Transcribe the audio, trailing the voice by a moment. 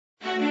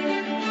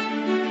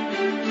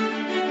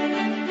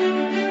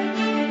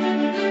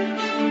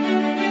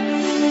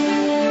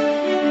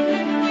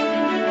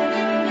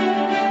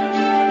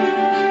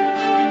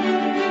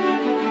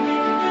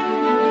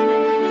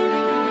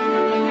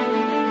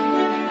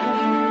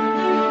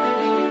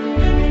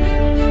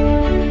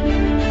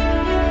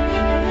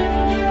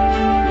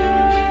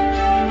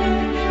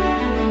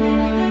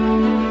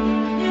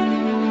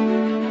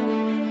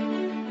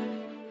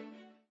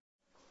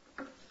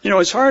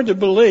It's hard to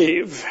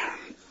believe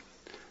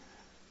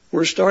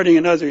we're starting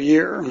another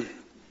year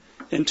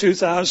in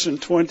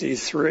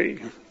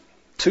 2023.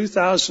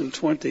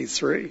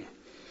 2023.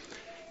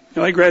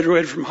 I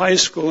graduated from high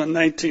school in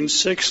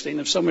 1960, and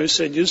if somebody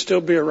said, you'd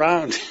still be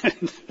around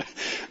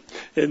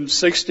in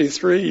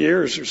 63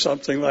 years or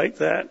something like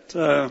that,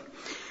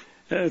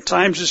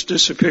 time just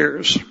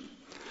disappears.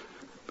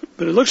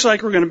 But it looks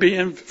like we're going to be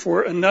in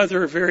for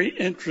another very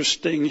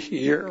interesting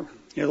year.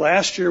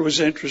 Last year was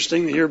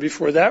interesting. The year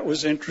before that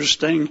was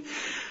interesting.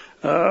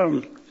 We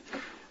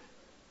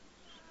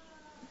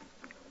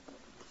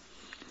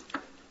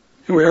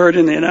heard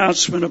in the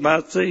announcement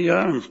about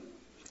the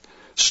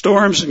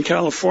storms in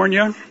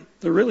California.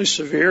 They're really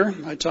severe.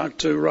 I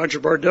talked to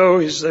Roger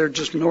Bardot. He's there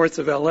just north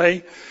of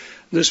L.A.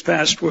 this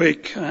past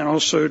week, and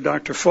also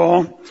Dr.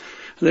 Fall.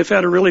 They've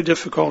had a really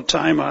difficult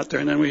time out there.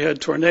 And then we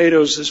had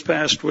tornadoes this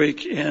past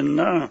week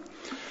in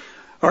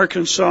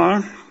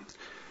Arkansas.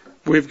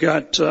 We've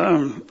got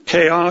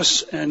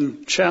chaos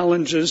and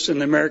challenges in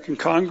the American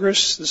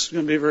Congress. This is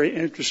going to be a very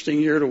interesting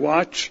year to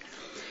watch.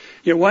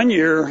 One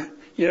year,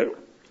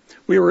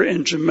 we were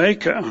in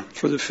Jamaica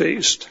for the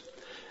feast.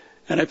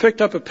 And I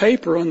picked up a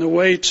paper on the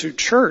way to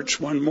church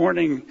one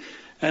morning,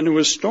 and there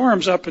was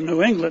storms up in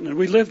New England, and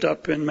we lived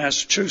up in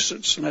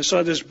Massachusetts. And I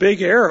saw this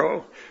big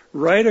arrow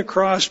right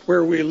across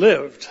where we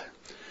lived.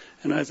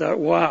 And I thought,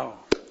 wow.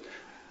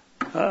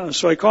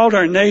 So I called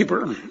our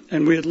neighbor,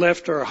 and we had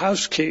left our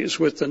house keys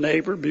with the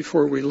neighbor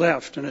before we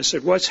left. And I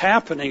said, what's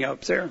happening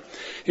up there?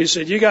 He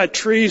said, you got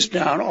trees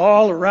down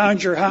all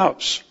around your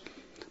house,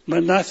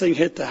 but nothing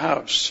hit the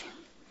house.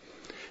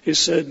 He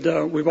said,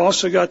 we've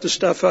also got the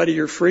stuff out of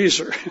your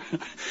freezer,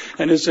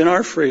 and it's in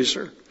our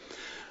freezer.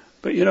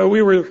 But,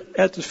 we were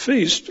at the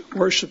feast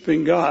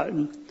worshiping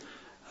God.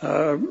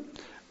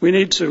 We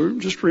need to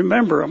just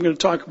remember, I'm going to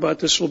talk about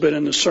this a little bit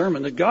in the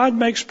sermon, that God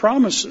makes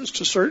promises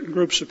to certain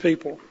groups of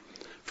people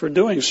for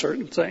doing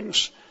certain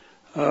things.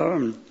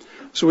 So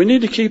we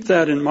need to keep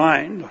that in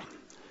mind.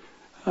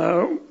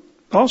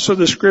 Also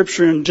the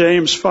scripture in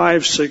James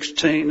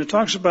 5:16, it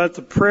talks about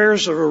the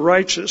prayers of a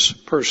righteous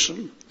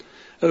person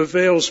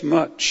avails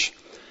much.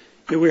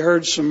 We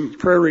heard some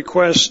prayer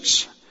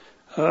requests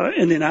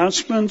in the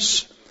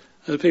announcements.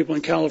 The people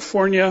in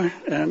California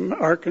and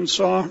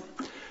Arkansas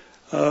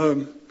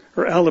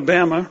or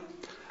Alabama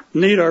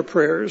need our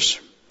prayers.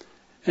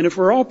 And if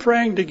we're all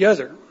praying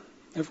together,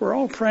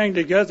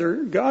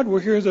 God will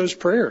hear those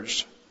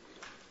prayers.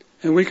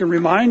 And we can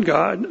remind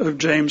God of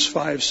James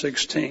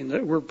 5:16,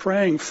 that we're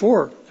praying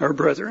for our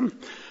brethren.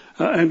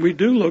 And we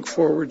do look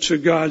forward to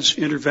God's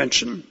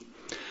intervention.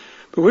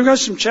 But we've got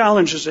some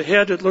challenges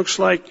ahead, it looks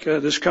like,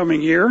 this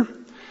coming year.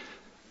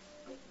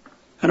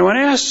 And I want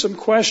to ask some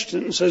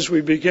questions as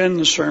we begin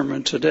the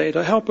sermon today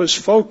to help us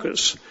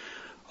focus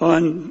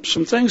on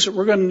some things that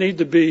we're going to need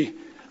to be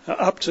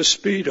up to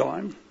speed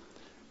on.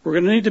 We're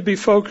going to need to be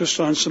focused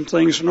on some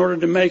things in order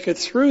to make it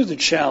through the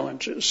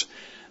challenges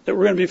that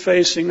we're going to be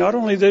facing not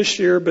only this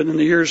year but in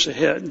the years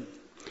ahead.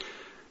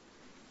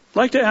 I'd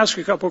like to ask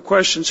a couple of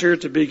questions here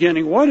at the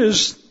beginning. What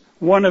is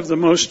one of the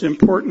most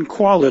important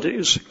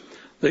qualities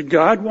that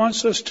God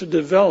wants us to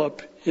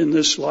develop in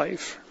this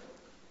life?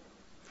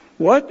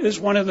 What is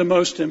one of the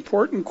most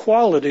important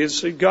qualities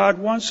that God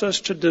wants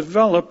us to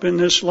develop in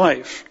this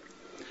life?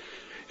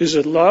 Is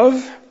it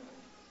love?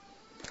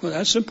 Well,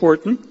 that's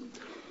important.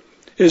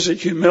 Is it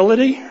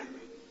humility?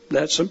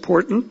 That's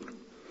important.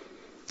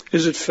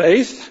 Is it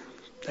faith?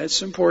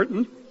 That's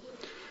important.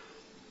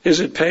 Is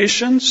it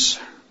patience?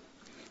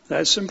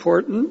 That's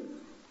important.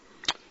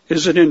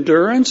 Is it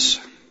endurance?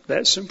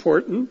 That's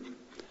important.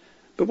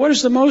 But what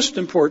is the most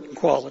important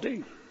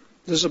quality?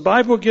 Does the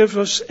Bible give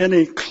us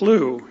any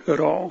clue at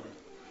all?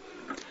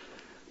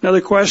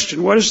 Another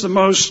question, what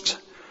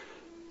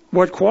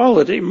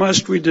quality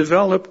must we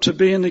develop to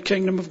be in the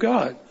kingdom of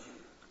God?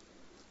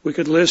 We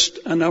could list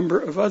a number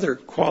of other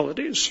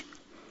qualities.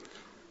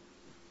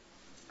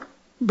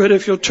 But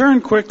if you'll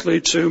turn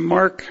quickly to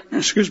Matthew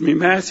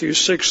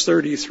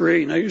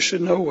 6:33, now you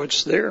should know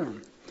what's there.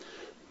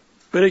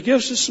 But it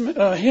gives us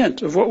a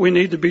hint of what we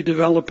need to be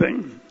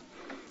developing.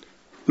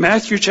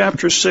 Matthew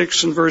chapter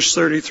 6 and verse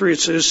 33, it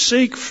says,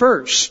 Seek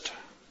first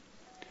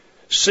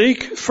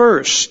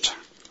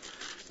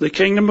the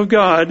kingdom of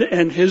God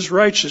and his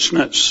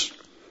righteousness,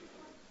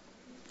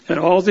 and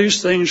all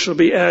these things shall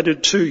be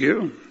added to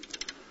you.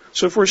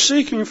 So if we're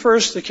seeking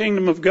first the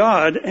kingdom of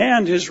God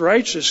and his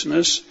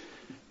righteousness,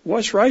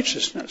 what's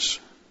righteousness?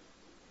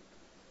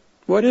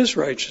 What is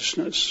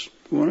righteousness?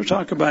 We want to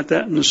talk about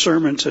that in the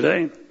sermon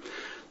today.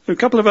 There are a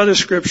couple of other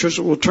scriptures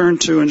that we'll turn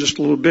to in just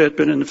a little bit,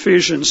 but in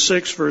Ephesians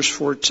 6 verse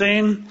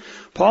 14,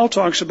 Paul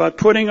talks about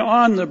putting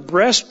on the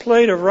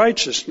breastplate of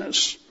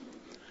righteousness.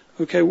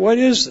 Okay, what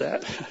is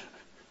that?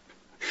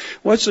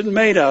 What's it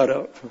made out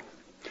of?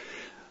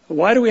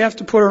 Why do we have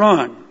to put it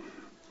on?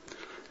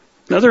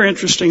 Another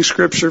interesting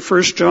scripture,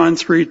 1 John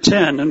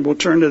 3:10, and we'll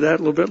turn to that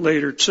a little bit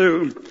later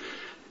too.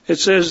 It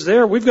says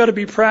there, we've got to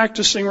be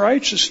practicing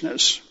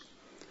righteousness.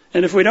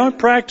 And if we don't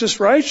practice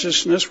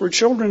righteousness, we're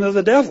children of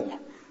the devil,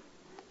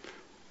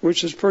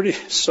 which is pretty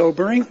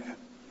sobering.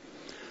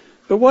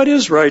 But what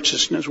is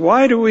righteousness?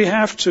 Why do we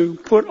have to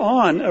put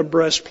on a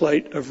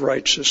breastplate of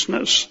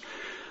righteousness?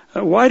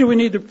 Why do we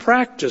need to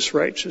practice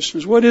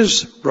righteousness? What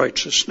is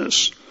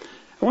righteousness?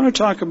 I want to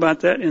talk about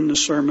that in the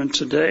sermon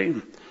today.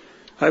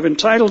 I've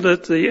entitled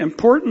it, The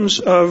Importance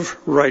of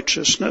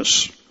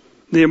Righteousness.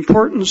 The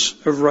Importance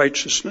of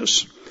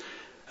Righteousness.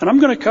 And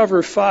I'm going to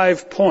cover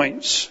 5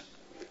 points.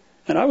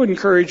 And I would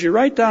encourage you,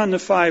 write down the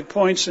 5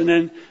 points and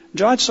then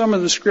jot some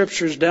of the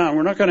scriptures down.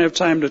 We're not going to have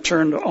time to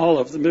turn to all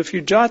of them. But if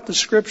you jot the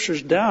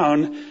scriptures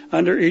down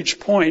under each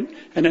point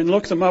and then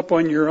look them up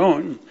on your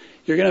own,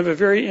 you're going to have a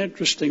very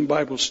interesting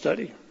Bible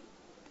study.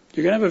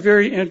 You're going to have a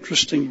very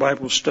interesting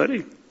Bible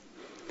study.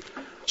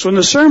 So in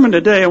the sermon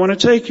today, I want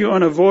to take you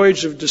on a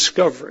voyage of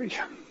discovery.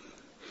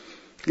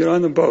 Get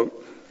on the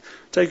boat.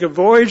 Take a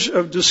voyage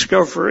of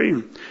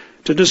discovery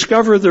to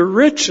discover the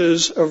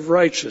riches of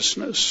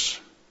righteousness.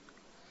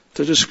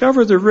 To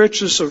discover the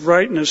riches of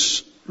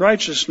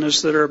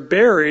righteousness that are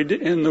buried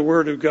in the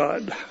Word of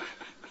God.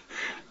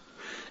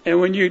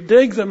 And when you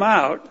dig them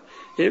out,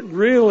 it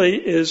really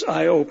is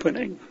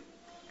eye-opening.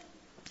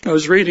 I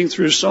was reading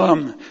through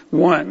Psalm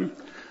 1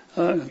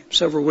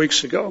 several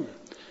weeks ago,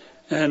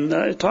 and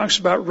it talks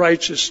about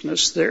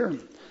righteousness there.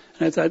 And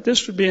I thought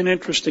this would be an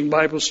interesting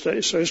Bible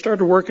study. So I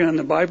started working on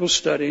the Bible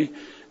study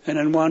and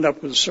then wound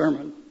up with a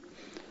sermon.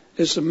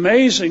 It's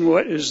amazing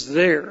what is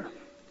there.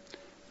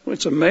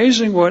 It's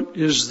amazing what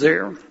is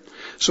there.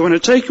 So I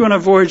want to take you on a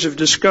voyage of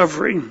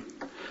discovery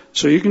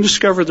so you can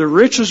discover the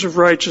riches of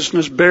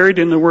righteousness buried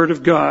in the Word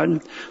of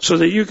God so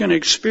that you can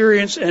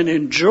experience and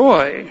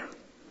enjoy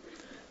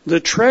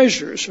the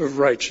treasures of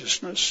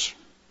righteousness.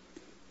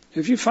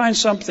 If you find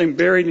something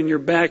buried in your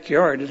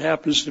backyard, it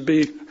happens to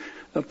be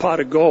a pot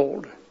of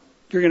gold,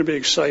 you're going to be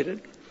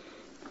excited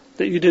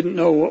that you didn't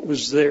know what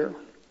was there.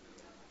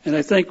 And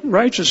I think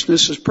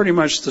righteousness is pretty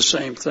much the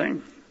same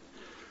thing.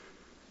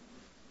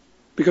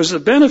 Because the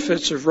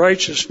benefits of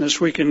righteousness,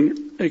 we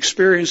can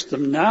experience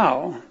them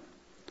now,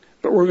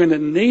 but we're going to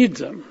need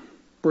them.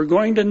 We're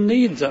going to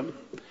need them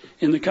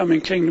in the coming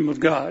kingdom of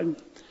God.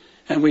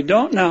 And we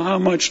don't know how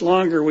much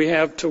longer we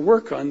have to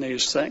work on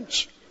these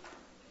things.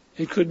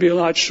 It could be a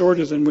lot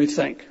shorter than we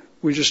think.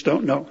 We just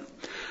don't know.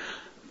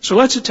 So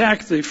let's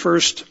attack the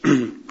first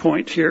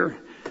point here.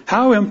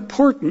 How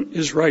important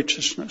is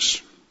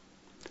righteousness?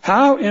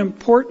 How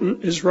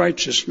important is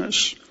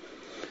righteousness?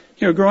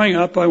 You know, growing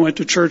up, I went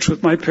to church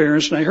with my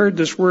parents, and I heard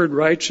this word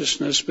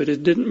righteousness, but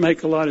it didn't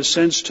make a lot of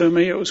sense to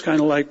me. It was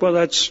kind of like, well,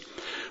 that's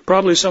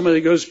probably somebody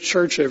that goes to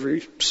church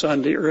every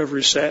Sunday or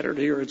every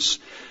Saturday, or it's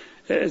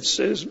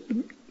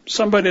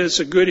somebody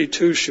that's a goody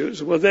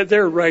two-shoes. Well,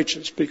 they're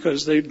righteous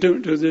because they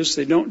don't do this,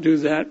 they don't do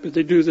that, but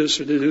they do this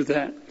or they do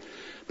that.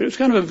 But it's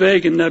kind of a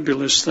vague and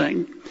nebulous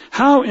thing.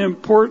 How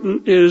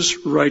important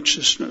is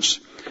righteousness?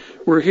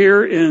 We're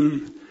here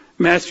in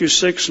Matthew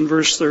 6 and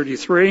verse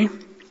 33.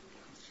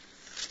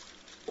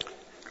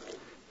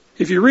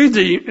 If you read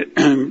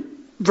the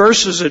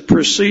verses that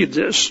precede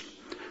this,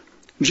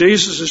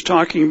 Jesus is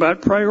talking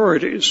about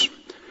priorities.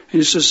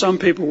 And he says some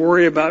people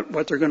worry about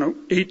what they're going to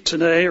eat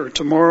today or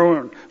tomorrow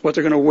or what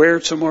they're going to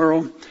wear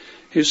tomorrow.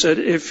 He said,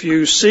 if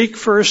you seek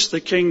first the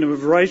kingdom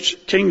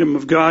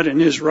of God and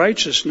His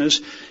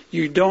righteousness,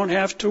 you don't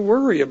have to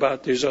worry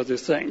about these other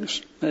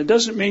things. And it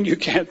doesn't mean you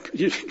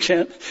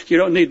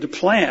don't need to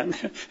plan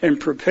and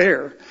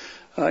prepare.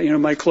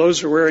 My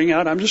clothes are wearing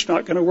out. I'm just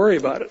not going to worry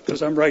about it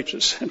because I'm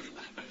righteous.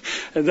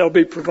 And they'll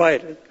be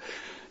provided.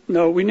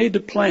 No, we need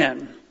to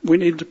plan. We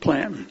need to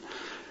plan.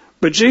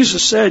 But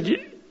Jesus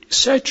said,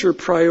 set your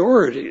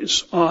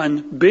priorities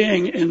on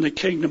being in the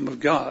kingdom of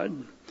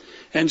God.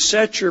 And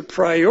set your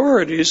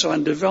priorities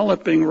on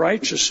developing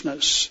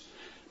righteousness.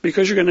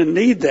 Because you're going to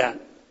need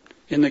that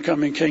in the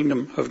coming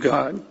kingdom of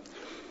God.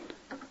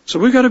 So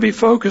we've got to be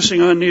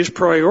focusing on these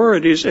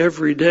priorities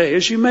every day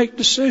as you make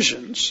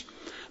decisions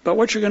about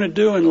what you're going to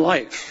do in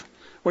life,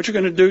 what you're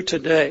going to do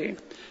today.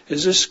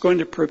 Is this going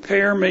to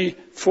prepare me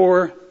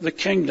for the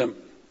kingdom?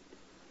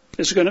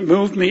 Is it going to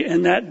move me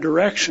in that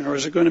direction, or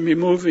is it going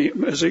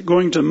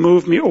to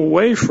move me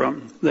away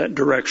from that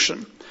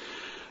direction?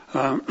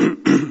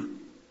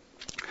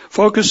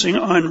 Focusing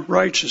on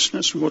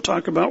righteousness, and we'll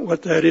talk about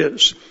what that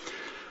is.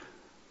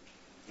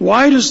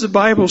 Why does the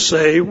Bible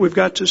say we've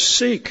got to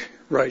seek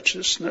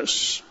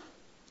righteousness?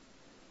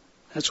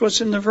 That's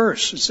what's in the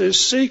verse. It says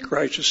seek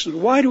righteousness.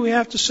 Why do we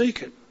have to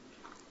seek it?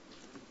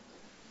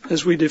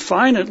 As we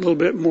define it a little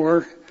bit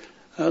more,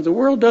 the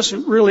world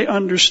doesn't really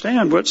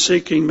understand what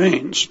seeking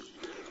means.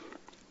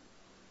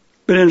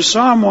 But in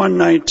Psalm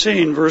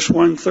 119, verse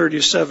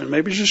 137,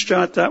 maybe just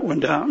jot that one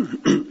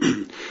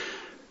down.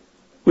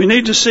 We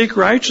need to seek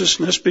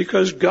righteousness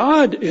because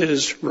God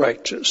is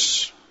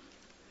righteous.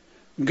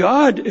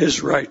 God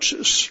is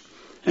righteous.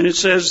 And it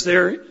says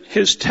there,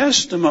 His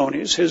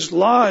testimonies, His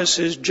laws,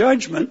 His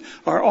judgment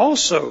are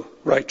also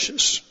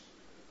righteous.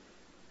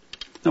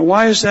 Now,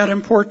 why is that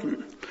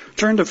important?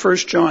 Turn to 1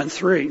 John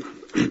 3.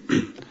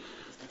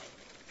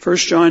 1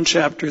 John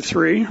chapter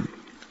 3.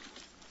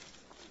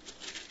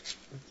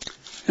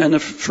 And the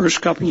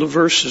first couple of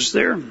verses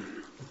there.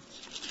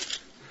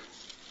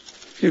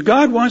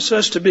 God wants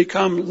us to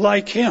become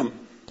like Him,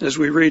 as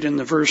we read in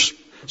the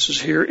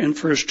verses here in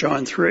 1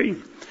 John 3.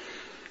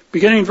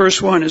 Beginning in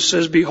verse 1, it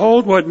says,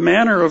 "Behold, what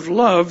manner of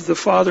love the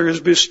Father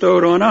has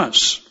bestowed on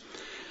us,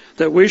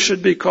 that we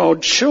should be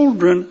called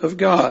children of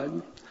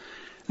God.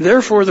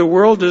 Therefore the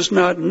world does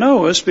not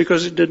know us,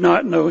 because it did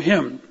not know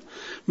Him.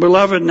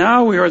 Beloved,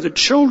 now we are the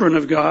children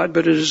of God,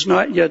 but it has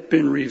not yet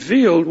been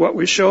revealed what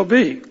we shall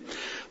be.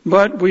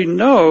 But we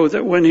know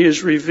that when He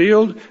is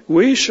revealed,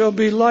 we shall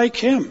be like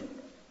Him."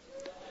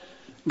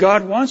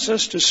 God wants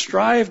us to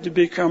strive to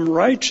become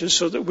righteous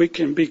so that we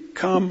can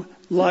become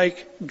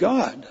like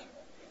God,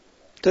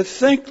 to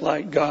think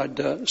like God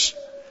does,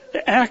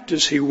 to act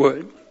as He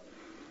would.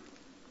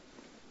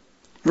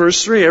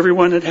 Verse 3,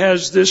 everyone that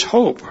has this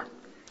hope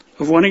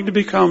of wanting to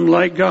become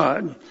like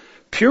God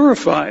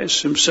purifies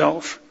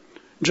himself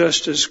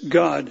just as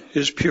God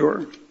is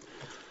pure.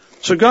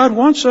 So God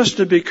wants us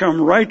to become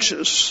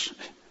righteous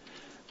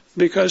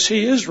because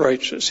He is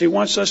righteous. He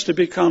wants us to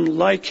become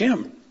like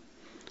Him.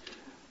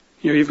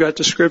 You've got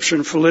the scripture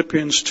in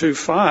Philippians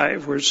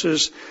 2:5 where it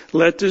says,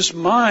 "Let this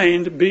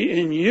mind be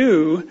in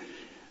you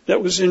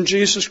that was in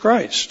Jesus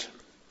Christ."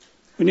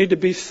 We need to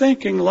be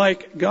thinking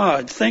like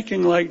God,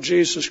 thinking like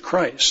Jesus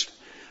Christ.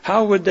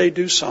 How would they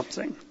do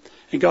something?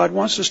 And God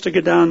wants us to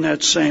get down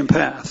that same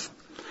path.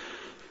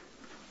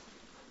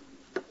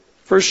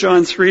 1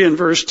 John 3 and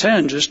verse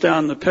 10, just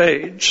down the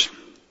page.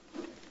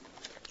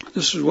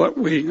 This is what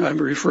I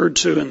referred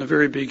to in the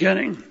very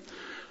beginning.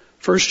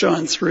 1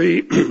 John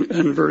 3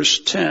 and verse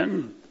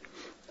 10.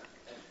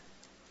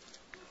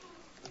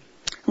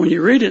 When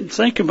you read it and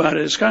think about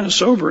it, it's kind of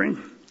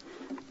sobering.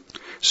 It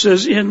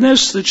says, "In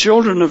this the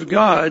children of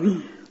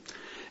God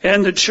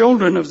and the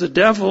children of the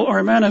devil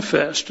are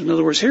manifest." In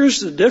other words,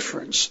 here's the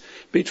difference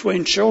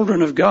between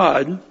children of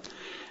God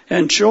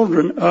and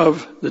children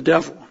of the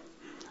devil.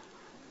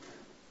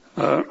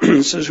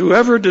 It says,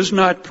 "Whoever does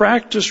not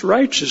practice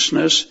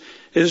righteousness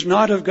is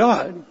not of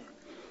God."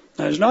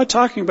 Now, it's not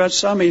talking about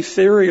some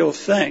ethereal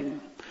thing.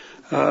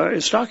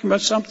 It's talking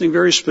about something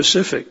very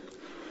specific.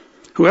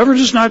 "Whoever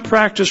does not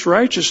practice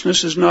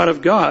righteousness is not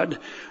of God,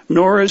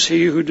 nor is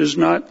he who does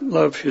not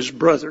love his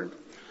brother."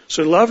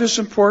 So love is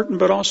important,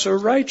 but also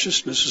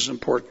righteousness is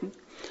important.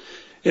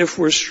 If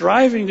we're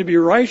striving to be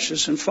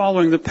righteous and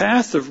following the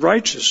path of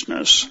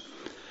righteousness,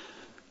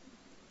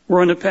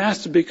 we're on the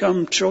path to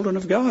become children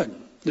of God,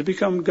 to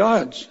become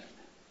God's,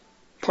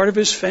 part of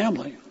His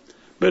family.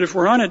 But if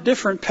we're on a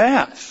different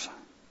path,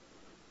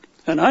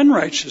 an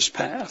unrighteous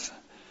path,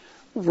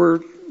 we're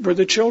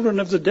the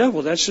children of the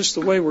devil. That's just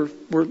the way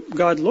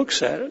God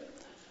looks at it.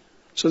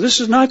 So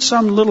this is not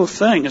some little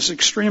thing. It's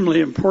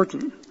extremely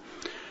important.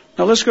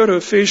 Now let's go to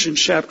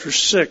Ephesians chapter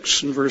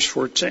 6 and verse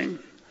 14.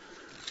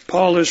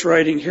 Paul is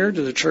writing here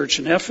to the church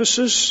in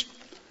Ephesus.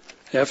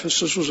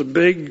 Ephesus was a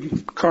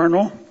big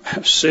carnal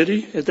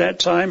city at that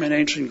time in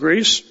ancient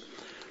Greece.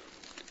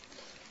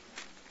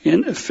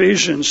 In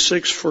Ephesians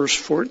 6 verse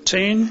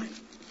 14,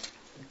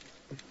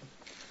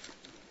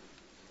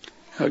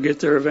 I'll get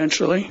there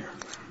eventually.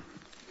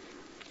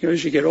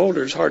 As you get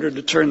older, it's harder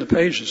to turn the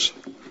pages.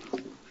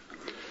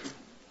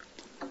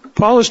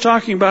 Paul is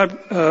talking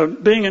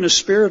about being in a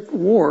spirit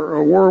war,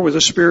 a war with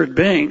a spirit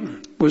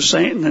being, with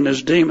Satan and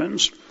his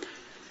demons.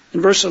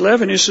 In verse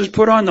 11, he says,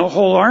 "Put on the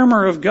whole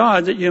armor of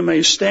God that you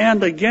may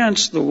stand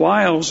against the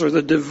wiles or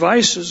the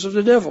devices of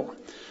the devil."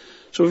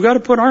 So we've got to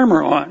put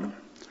armor on.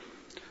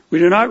 "We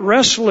do not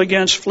wrestle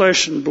against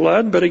flesh and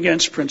blood, but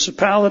against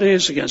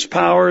principalities, against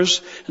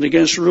powers, and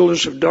against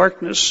rulers of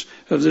darkness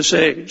of this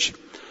age.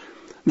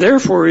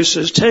 Therefore," he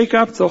says, "take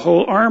up the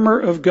whole armor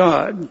of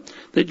God,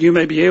 that you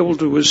may be able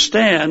to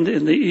withstand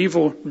in the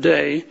evil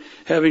day,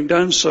 having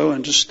done so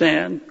and to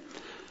stand."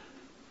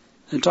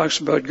 It talks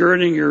about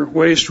girding your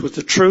waist with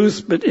the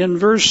truth, but in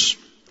verse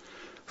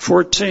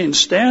 14,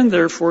 "Stand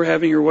therefore,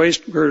 having your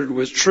waist girded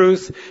with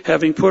truth,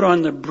 having put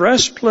on the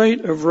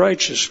breastplate of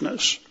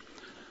righteousness."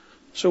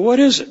 So what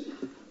is it?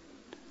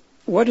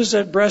 What is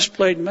that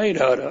breastplate made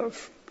out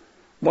of?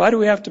 Why do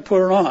we have to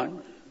put it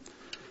on?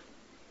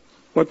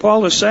 What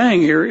Paul is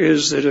saying here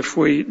is that if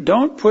we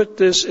don't put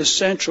this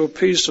essential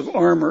piece of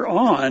armor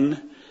on,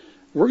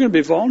 we're going to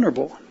be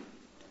vulnerable.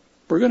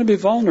 We're going to be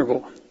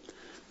vulnerable.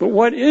 But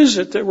what is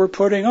it that we're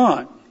putting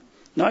on?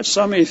 Not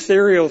some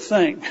ethereal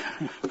thing.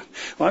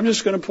 Well, I'm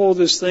just going to pull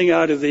this thing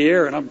out of the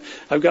air and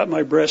I've got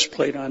my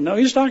breastplate on. No,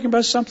 he's talking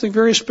about something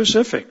very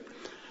specific.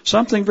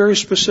 Something very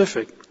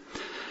specific.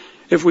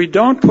 If we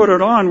don't put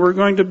it on, we're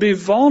going to be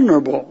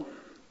vulnerable.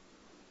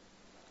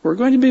 We're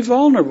going to be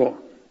vulnerable.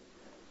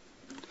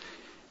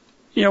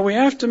 We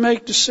have to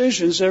make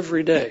decisions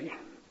every day.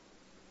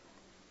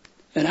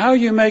 And how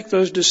you make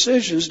those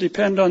decisions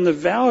depend on the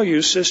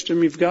value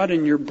system you've got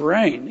in your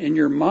brain, in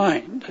your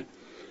mind.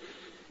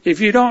 If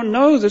you don't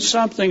know that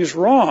something's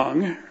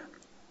wrong,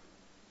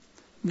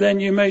 then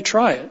you may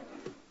try it.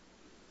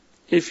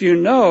 If you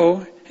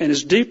know, and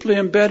it's deeply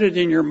embedded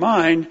in your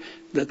mind,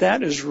 that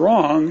that is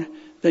wrong,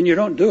 then you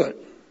don't do it.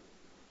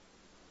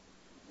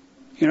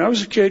 I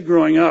was a kid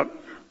growing up.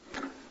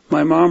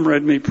 My mom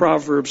read me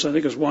Proverbs, I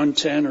think it was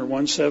 1:10 or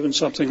 1:7,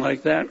 something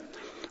like that.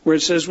 where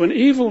it says, when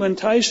evil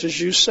entices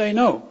you, say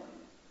no.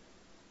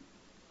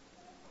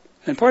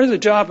 And part of the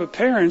job of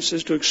parents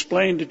is to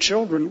explain to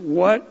children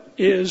what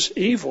is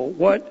evil,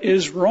 what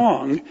is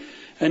wrong.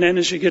 And then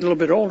as you get a little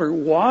bit older,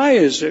 why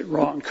is it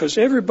wrong? Because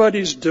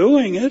everybody's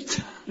doing it.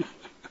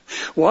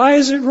 Why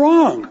is it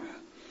wrong?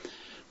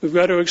 We've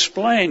got to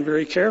explain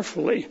very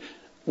carefully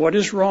what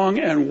is wrong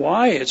and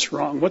why it's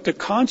wrong, what the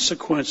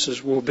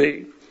consequences will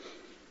be.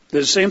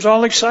 This seems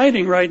all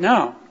exciting right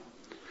now.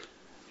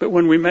 But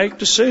when we make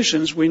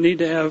decisions, we need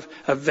to have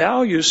a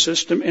value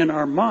system in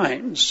our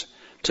minds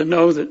to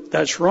know that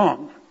that's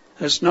wrong.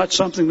 That's not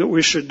something that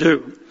we should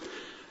do.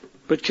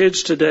 But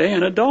kids today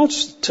and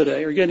adults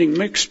today are getting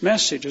mixed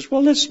messages.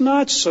 Well, it's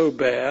not so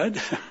bad.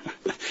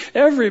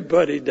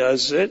 Everybody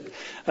does it.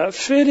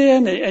 Fit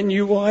in and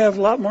you will have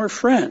a lot more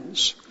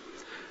friends.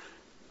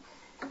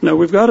 No,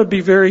 we've got to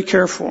be very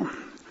careful.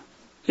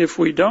 If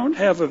we don't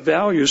have a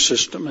value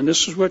system, and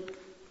this is what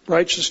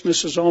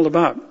righteousness is all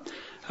about,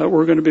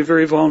 we're going to be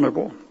very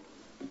vulnerable.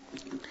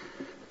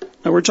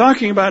 Now, we're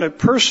talking about a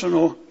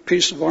personal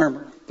piece of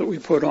armor that we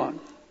put on.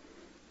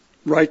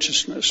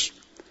 Righteousness.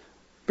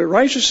 But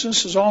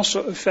righteousness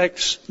also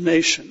affects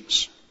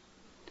nations.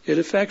 It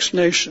affects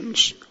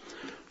nations.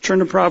 Turn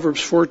to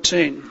Proverbs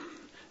 14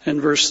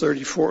 and verse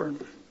 34.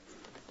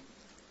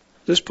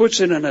 This puts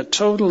it in a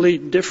totally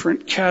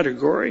different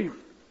category.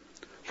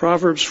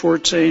 Proverbs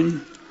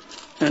 14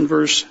 and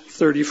verse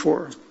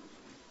 34.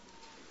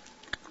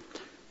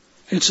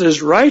 It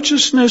says,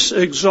 righteousness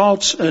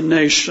exalts a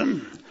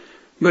nation,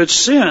 but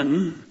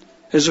sin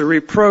is a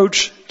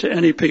reproach to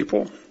any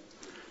people.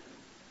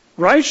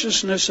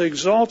 Righteousness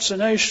exalts a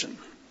nation.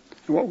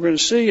 And what we're going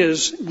to see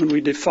is when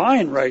we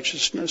define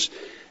righteousness,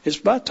 it's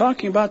about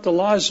talking about the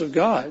laws of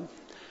God.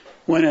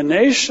 When a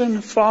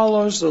nation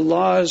follows the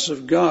laws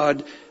of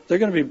God, they're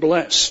going to be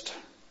blessed.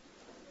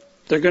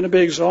 They're going to be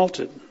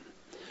exalted.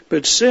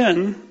 But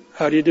sin,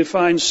 how do you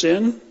define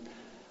sin?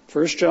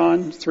 1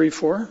 John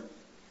 3:4.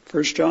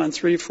 1 John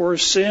 3:4.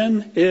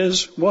 Sin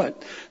is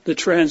what? The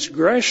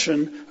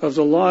transgression of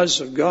the laws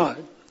of God.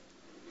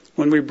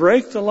 When we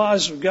break the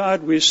laws of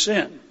God, we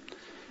sin.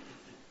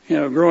 You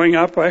know, growing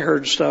up, I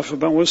heard stuff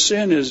about, well,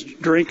 sin is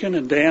drinking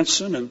and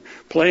dancing and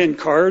playing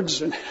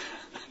cards and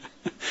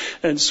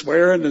and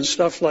swearing and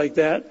stuff like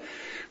that.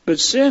 But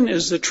sin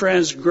is the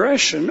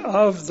transgression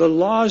of the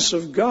laws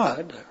of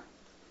God.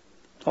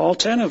 All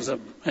 10 of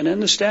them. And then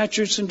the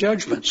statutes and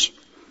judgments.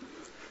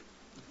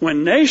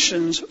 When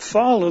nations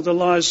follow the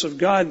laws of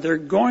God, they're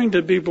going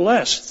to be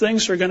blessed.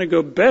 Things are going to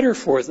go better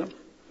for them.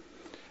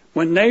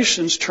 When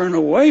nations turn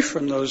away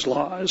from those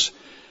laws,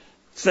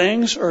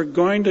 things are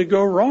going to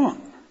go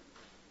wrong.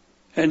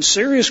 And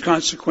serious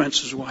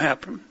consequences will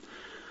happen.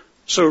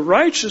 So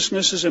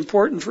righteousness is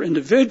important for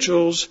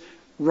individuals.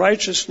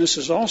 Righteousness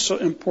is also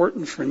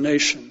important for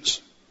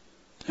nations.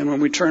 And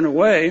when we turn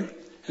away,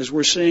 as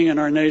we're seeing in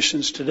our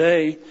nations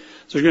today,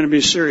 there's going to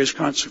be serious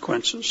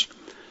consequences.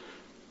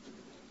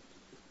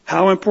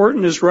 How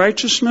important is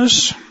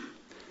righteousness?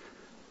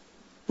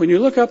 When you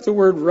look up the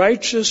word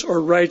righteous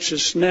or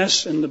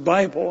righteousness in the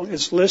Bible,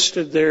 it's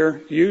listed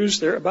there,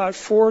 used there about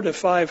 400 to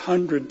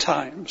 500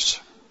 times.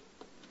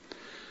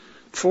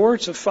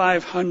 400 to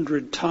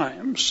 500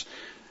 times.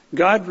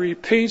 God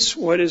repeats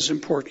what is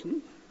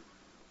important.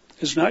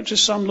 It's not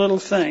just some little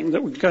thing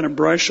that we kind of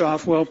brush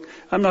off. Well,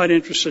 I'm not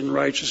interested in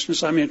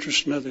righteousness. I'm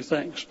interested in other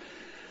things.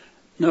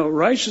 No,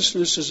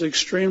 righteousness is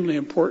extremely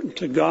important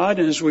to God,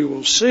 and as we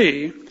will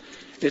see,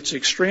 it's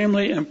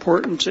extremely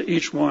important to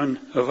each one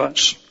of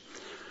us.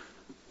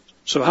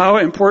 So how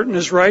important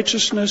is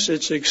righteousness?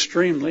 It's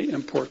extremely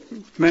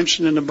important.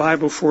 Mentioned in the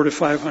Bible 400 to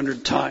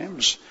 500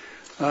 times.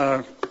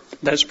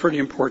 That's pretty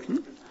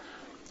important.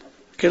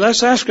 Okay,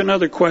 let's ask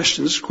another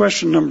question. This is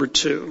question number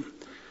 2.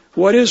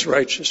 What is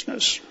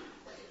righteousness?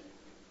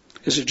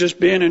 Is it just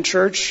being in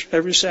church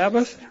every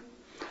Sabbath?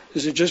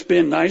 Is it just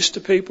being nice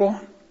to people?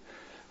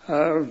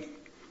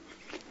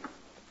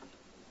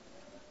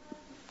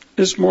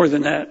 It's more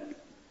than that.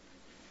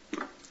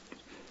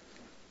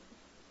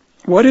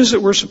 What is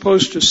it we're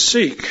supposed to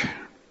seek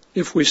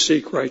if we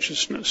seek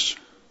righteousness?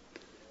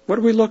 What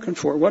are we looking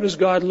for? What is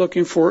God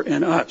looking for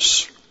in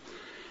us?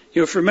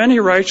 You know, for many,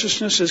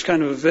 righteousness is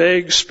kind of a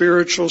vague,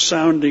 spiritual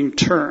sounding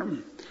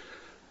term.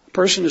 A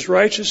person is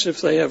righteous if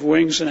they have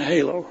wings and a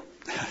halo.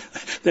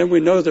 Then we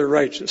know they're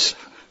righteous.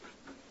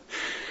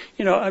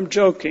 You know, I'm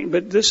joking,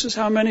 but this is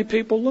how many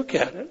people look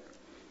at it.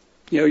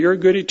 You know, you're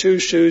goody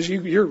two-shoes,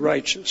 you're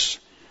righteous.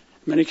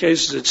 In many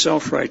cases, it's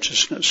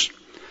self-righteousness.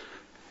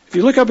 If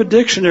you look up a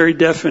dictionary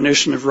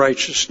definition of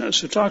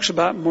righteousness, it talks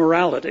about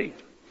morality.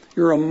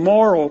 You're a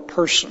moral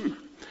person.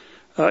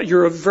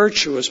 You're a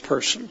virtuous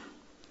person.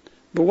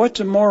 But what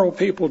do moral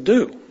people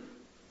do?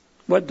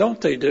 What don't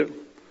they do?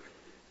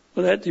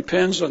 Well, that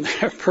depends on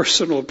their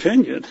personal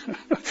opinion.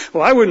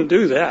 Well, I wouldn't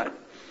do that.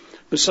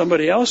 But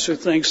somebody else who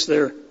thinks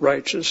they're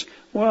righteous,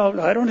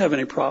 well, I don't have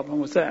any problem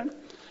with that.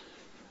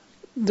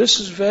 This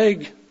is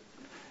vague,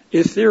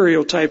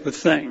 ethereal type of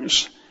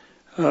things.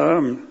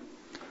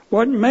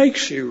 What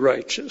makes you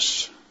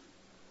righteous?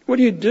 What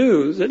do you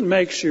do that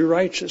makes you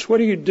righteous? What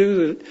do you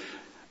do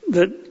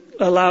that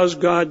allows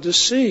God to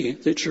see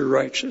that you're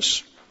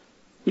righteous?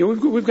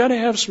 We've got to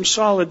have some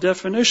solid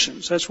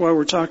definitions. That's why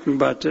we're talking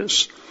about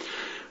this.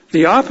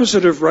 The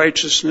opposite of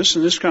righteousness,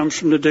 and this comes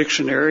from the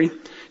dictionary,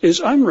 is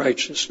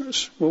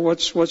unrighteousness. Well,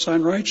 what's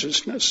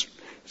unrighteousness?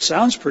 It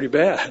sounds pretty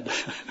bad.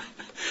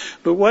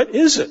 But what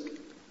is it?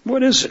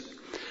 What is it?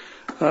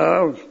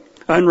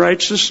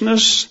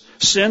 Unrighteousness,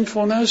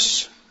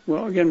 sinfulness.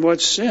 Well, again,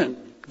 what's sin?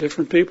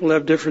 Different people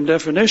have different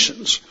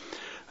definitions.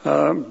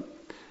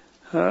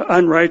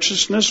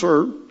 Unrighteousness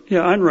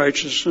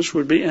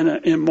would be an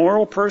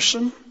immoral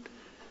person.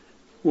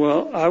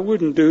 Well, I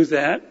wouldn't do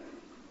that.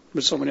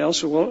 But someone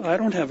else said, well, I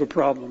don't have a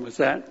problem with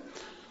that.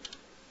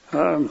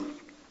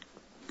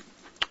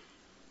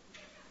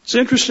 It's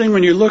interesting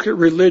when you look at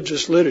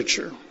religious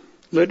literature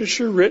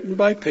written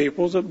by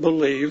people that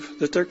believe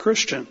that they're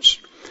Christians.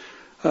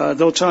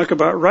 They'll talk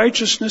about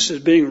righteousness as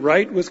being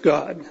right with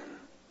God.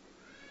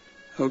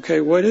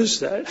 Okay, what is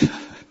that?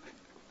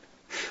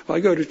 Well, I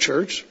go to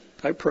church.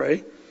 I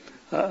pray.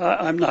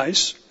 I'm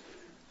nice.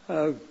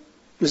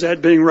 Is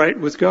that being right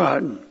with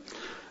God?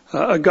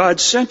 A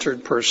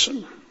God-centered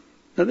person.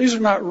 Now, these are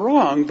not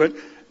wrong, but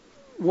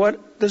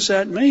what does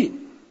that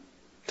mean,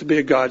 to be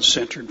a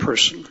God-centered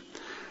person?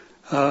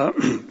 A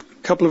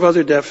couple of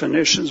other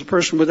definitions. A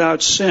person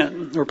without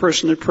sin, or a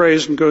person that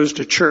prays and goes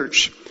to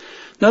church.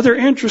 Another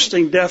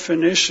interesting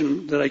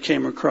definition that I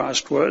came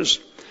across was,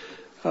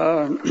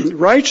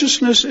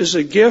 righteousness is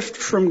a gift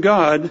from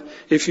God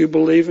if you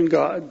believe in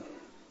God.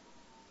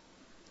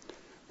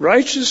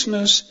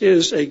 Righteousness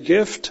is a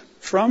gift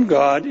from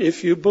God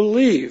if you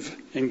believe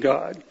in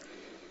God.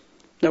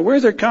 Now, where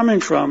they're coming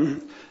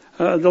from,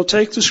 they'll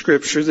take the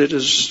scripture that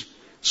is,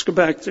 let's go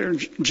back there,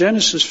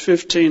 Genesis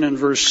 15 and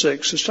verse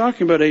 6. It's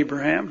talking about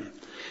Abraham.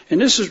 And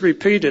this is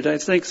repeated, I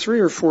think, 3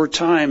 or 4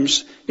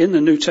 times in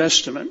the New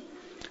Testament,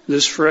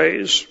 this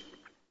phrase.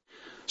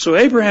 So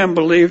Abraham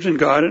believed in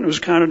God, and it was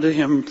counted to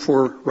him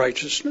for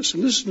righteousness.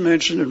 And this is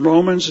mentioned in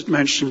Romans, it's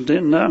mentioned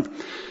in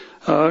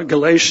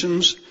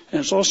Galatians,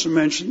 and it's also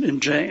mentioned in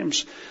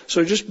James.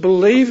 So just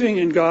believing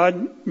in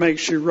God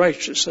makes you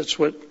righteous. That's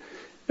what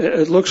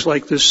it looks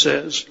like this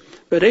says.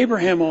 But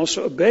Abraham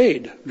also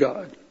obeyed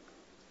God.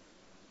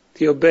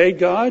 He obeyed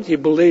God. He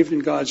believed in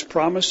God's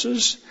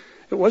promises.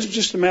 It wasn't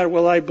just a matter,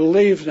 well, I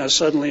believe, now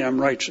suddenly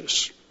I'm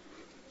righteous.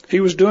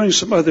 He was doing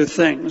some other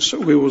things that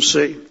we will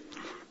see.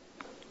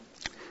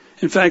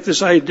 In fact,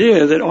 this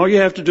idea that all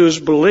you have to do is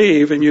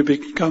believe and you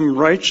become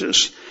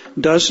righteous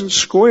doesn't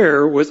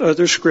square with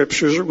other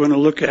scriptures we're going to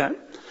look at.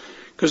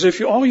 Because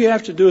if all you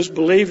have to do is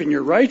believe and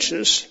you're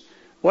righteous,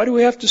 why do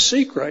we have to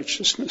seek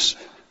righteousness?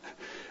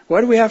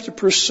 Why do we have to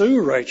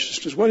pursue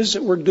righteousness? What is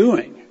it we're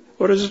doing?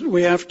 What is it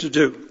we have to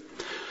do?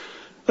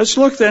 Let's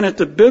look then at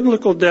the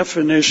biblical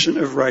definition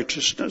of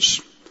righteousness.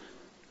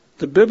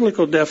 The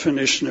biblical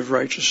definition of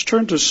righteousness.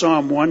 Turn to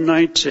Psalm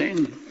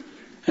 119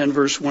 and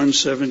verse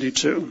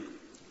 172.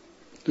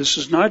 This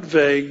is not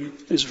vague,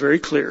 it's very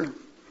clear.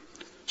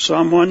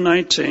 Psalm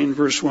 119,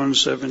 verse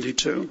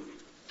 172.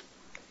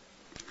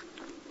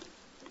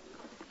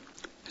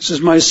 It says,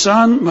 my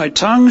son, my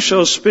tongue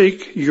shall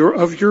speak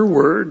of your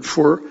word,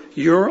 for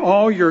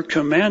all your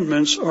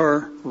commandments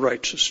are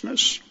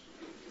righteousness.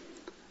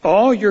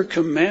 All your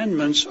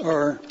commandments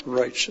are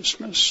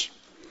righteousness.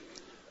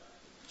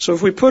 So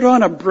if we put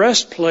on a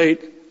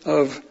breastplate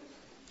of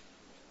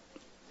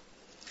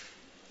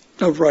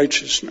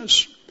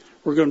righteousness,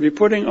 we're going to be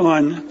putting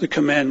on the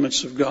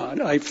commandments of God.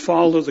 I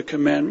follow the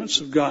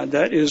commandments of God.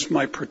 That is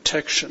my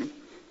protection.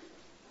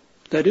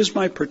 That is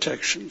my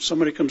protection.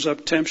 Somebody comes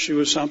up, tempts you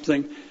with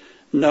something.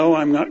 No,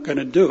 I'm not going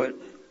to do it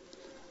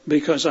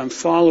because I'm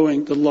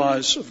following the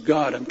laws of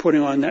God. I'm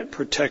putting on that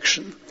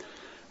protection.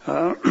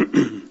 So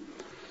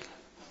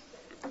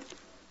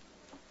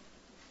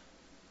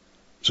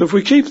if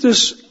we keep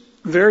this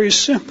very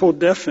simple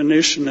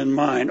definition in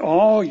mind,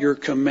 all your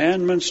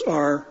commandments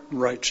are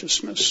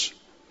righteousness.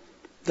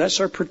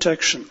 That's our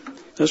protection.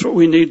 That's what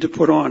we need to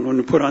put on when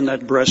we put on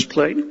that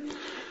breastplate.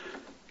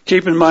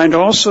 Keep in mind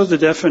also the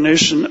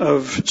definition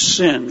of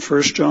sin.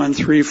 1 John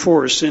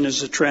 3:4. Sin is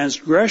the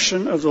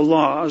transgression of the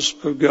laws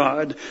of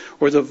God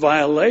or the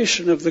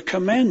violation of the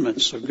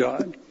commandments of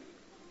God.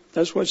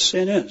 That's what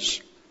sin is.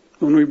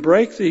 When we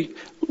break the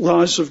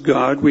laws of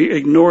God, we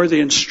ignore the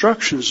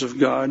instructions of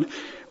God,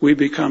 we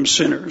become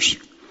sinners.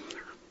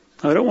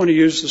 I don't want to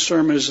use the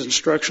sermon as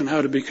instruction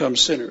how to become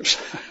sinners.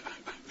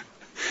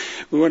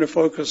 We want to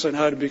focus on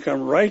how to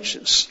become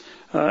righteous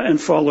and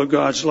follow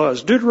God's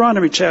laws.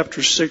 Deuteronomy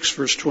chapter 6,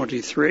 verse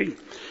 23.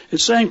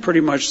 It's saying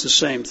pretty much the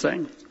same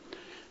thing.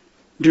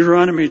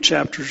 Deuteronomy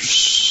chapter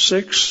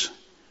 6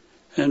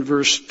 and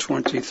verse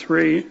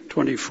 23,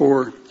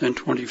 24, and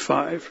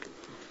 25.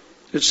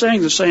 It's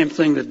saying the same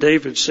thing that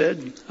David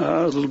said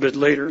a little bit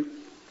later.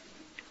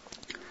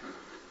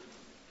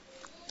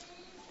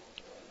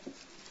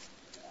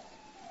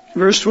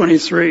 Verse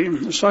 23,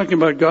 it's talking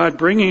about God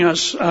bringing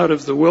us out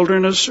of the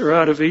wilderness or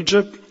out of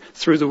Egypt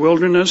through the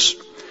wilderness.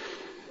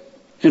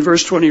 In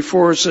verse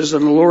 24 it says,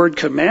 and the Lord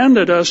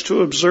commanded us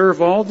to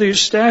observe all these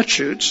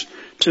statutes,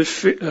 to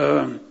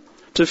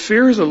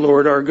fear the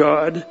Lord our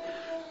God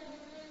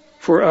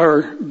for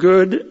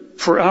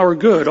our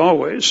good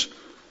always,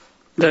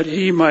 that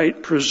he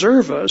might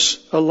preserve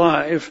us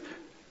alive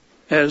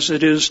as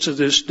it is to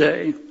this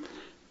day.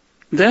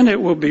 Then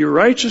it will be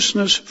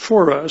righteousness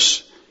for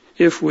us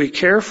if we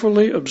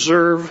carefully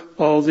observe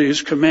all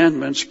these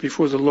commandments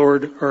before the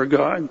Lord our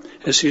God,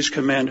 as he's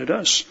commanded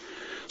us.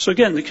 So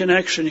again, the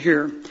connection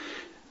here,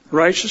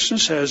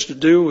 righteousness has to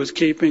do with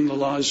keeping the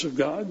laws of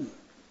God.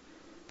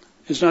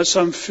 It's not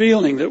some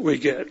feeling that we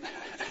get.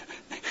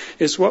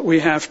 It's what we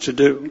have to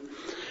do.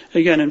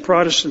 Again, in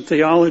Protestant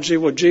theology,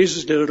 well,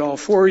 Jesus did it all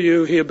for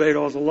you. He obeyed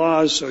all the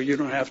laws, so you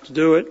don't have to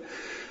do it.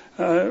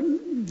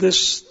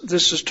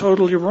 This is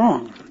totally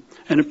wrong,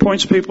 and it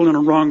points people in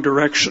a wrong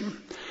direction.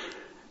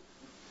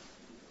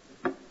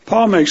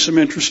 Paul makes some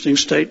interesting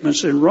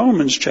statements in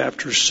Romans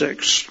chapter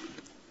 6.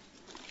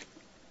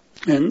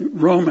 In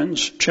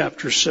Romans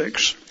chapter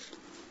 6.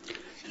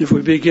 If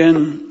we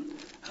begin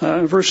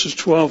verses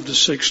 12 to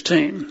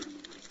 16.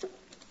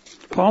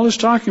 Paul is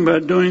talking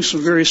about doing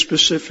some very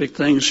specific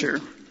things here.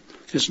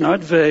 It's not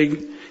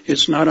vague.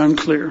 It's not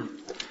unclear.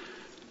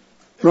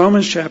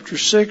 Romans chapter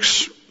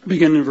 6,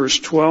 beginning in verse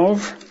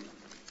 12.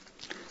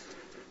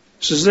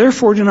 It says,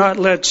 therefore do not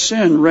let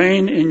sin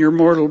reign in your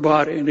mortal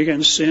body. And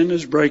again, sin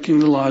is breaking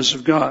the laws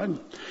of God.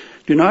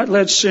 Do not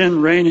let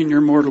sin reign in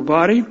your mortal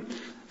body,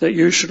 that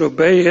you should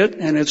obey it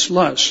and its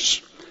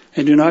lusts.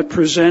 And do not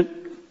present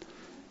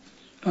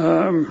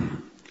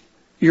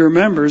your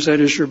members, that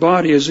is your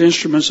body, as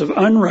instruments of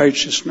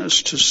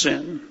unrighteousness to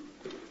sin.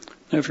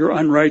 Now, if you're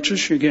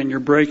unrighteous, again,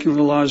 you're breaking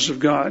the laws of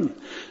God.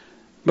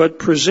 But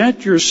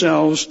present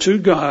yourselves to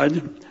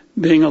God,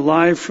 being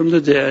alive from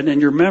the dead,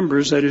 and your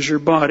members, that is your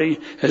body,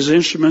 as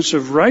instruments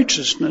of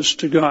righteousness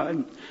to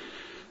God.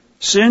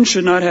 Sin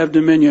should not have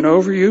dominion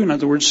over you. In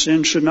other words,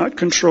 sin should not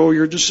control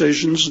your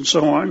decisions and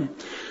so on.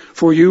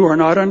 For you are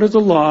not under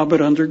the law,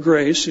 but under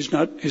grace.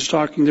 He's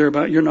talking there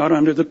about you're not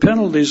under the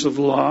penalties of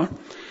the law.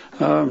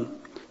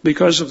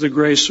 Because of the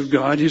grace of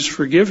God, he's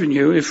forgiven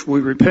you if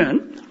we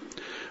repent.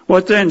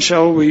 What then is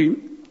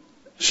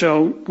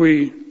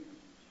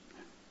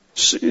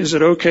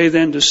it okay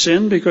then to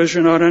sin because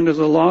you're not under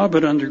the law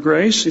but under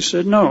grace? He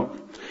said, no.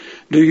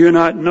 Do you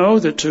not know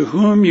that to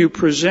whom you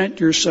present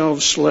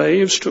yourselves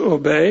slaves to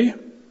obey,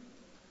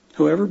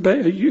 whoever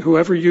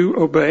you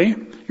obey,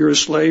 you're a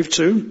slave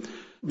to?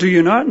 Do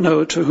you not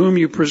know to whom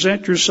you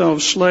present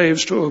yourselves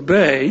slaves to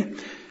obey,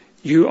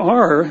 you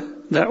are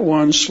that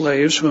one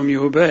slaves whom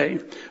you obey,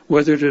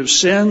 whether it is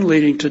sin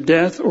leading to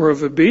death or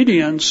of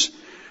obedience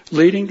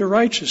leading to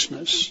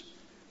righteousness.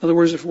 In other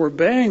words, if we're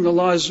obeying the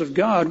laws of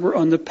God, we're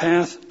on the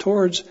path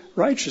towards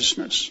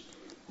righteousness.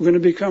 We're going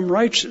to become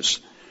righteous.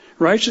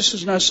 Righteous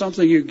is not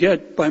something you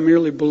get by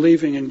merely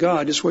believing in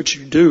God. It's what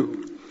you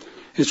do.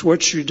 It's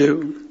what you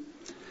do.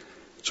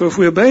 So if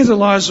we obey the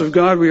laws of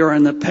God, we are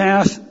on the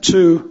path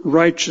to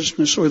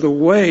righteousness, or the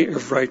way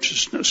of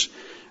righteousness.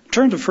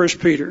 Turn to 1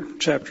 Peter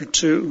chapter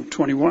 2,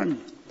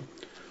 21.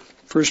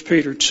 1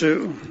 Peter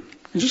 2.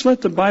 And just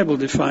let the Bible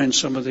define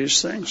some of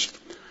these things.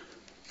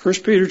 1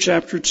 Peter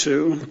chapter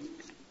 2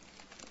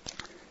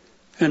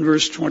 and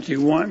verse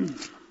 21.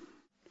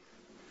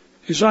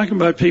 He's talking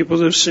about people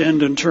that have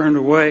sinned and turned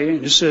away.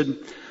 And he said,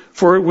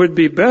 for it would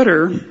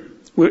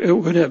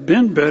have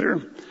been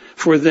better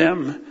for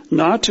them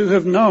not to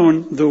have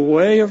known the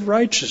way of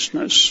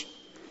righteousness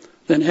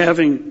than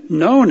having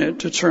known it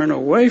to turn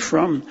away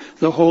from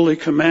the holy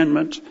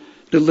commandment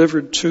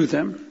delivered to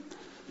them.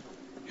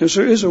 Because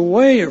there is a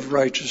way of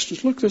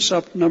righteousness. Look this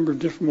up a number of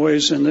different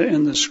ways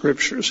in the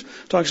scriptures.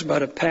 It talks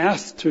about a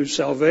path to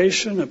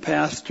salvation, a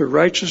path to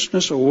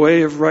righteousness, a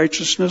way of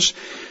righteousness.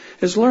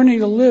 It's learning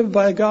to live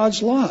by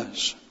God's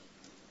laws.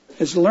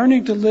 It's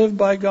learning to live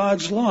by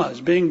God's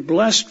laws, being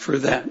blessed for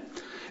that.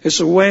 It's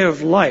a way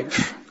of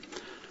life.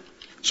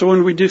 So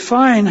when we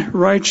define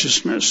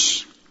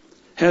righteousness,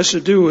 it has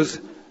to do with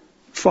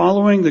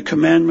following the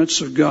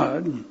commandments of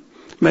God,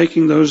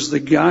 making those the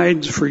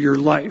guides for your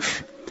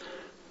life.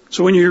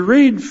 So when you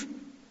read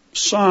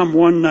Psalm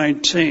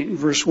 119,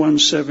 verse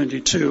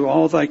 172,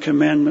 all thy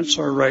commandments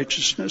are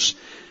righteousness.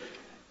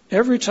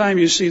 Every time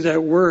you see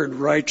that word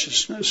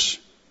righteousness,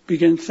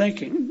 begin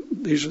thinking,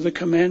 these are the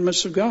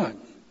commandments of God.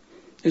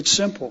 It's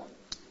simple.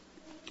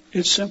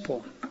 It's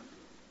simple.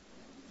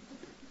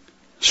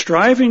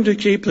 Striving to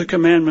keep the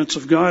commandments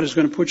of God is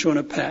going to put you on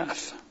a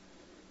path.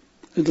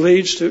 It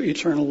leads to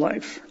eternal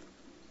life.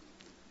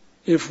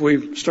 If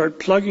we start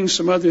plugging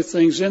some other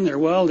things in there,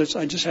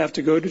 I just have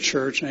to go to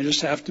church and I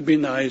just have to be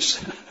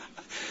nice.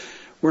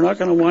 We're not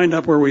going to wind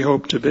up where we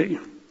hope to be.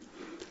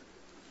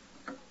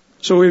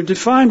 So we've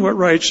defined what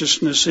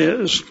righteousness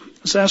is.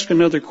 Let's ask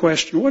another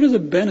question. What are the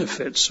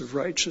benefits of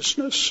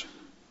righteousness?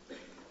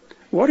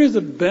 What are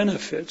the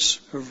benefits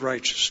of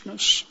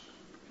righteousness?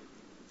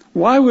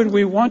 Why would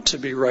we want to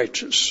be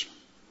righteous?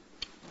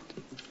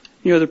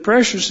 You know, the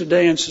pressures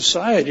today in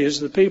society is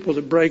the people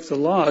that break the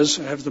laws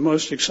have the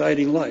most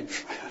exciting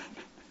life.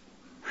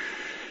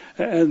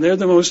 And they're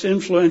the most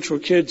influential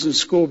kids in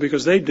school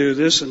because they do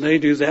this and they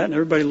do that, and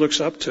everybody looks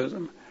up to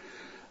them.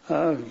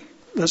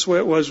 That's the way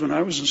it was when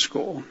I was in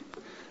school.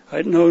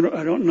 I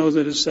don't know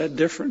that it's that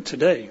different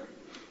today.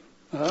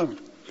 But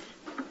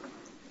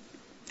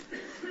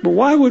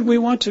why would we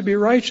want to be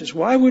righteous?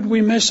 Why would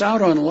we miss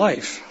out on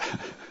life?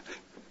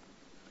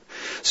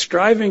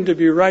 Striving to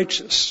be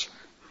righteous.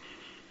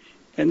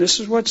 And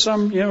this is what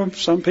some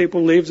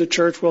people leave the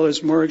church. Well,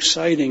 it's more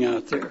exciting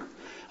out there.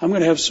 I'm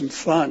going to have some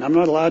fun. I'm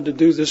not allowed to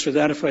do this or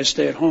that if I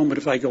stay at home, but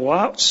if I go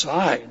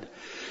outside,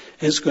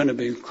 it's going to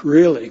be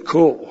really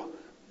cool.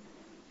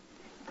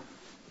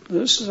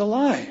 This is a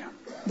lie.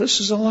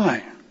 This is a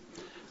lie.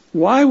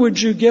 Why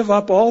would you give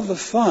up all the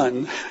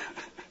fun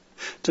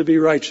to be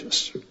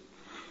righteous?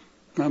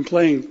 I'm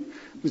playing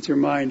with your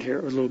mind here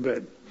a little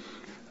bit.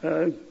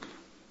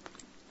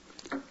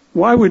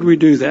 Why would we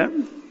do that?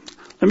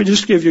 Let me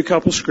just give you a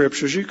couple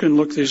scriptures. You can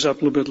look these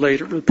up a little bit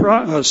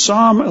later.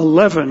 Psalm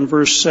 11,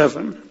 verse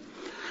 7.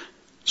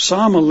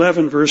 Psalm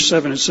 11, verse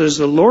 7, it says,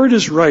 "The Lord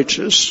is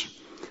righteous,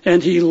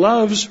 and He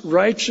loves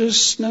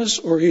righteousness,"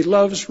 or He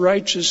loves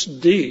righteous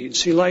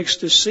deeds. He likes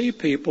to see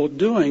people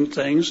doing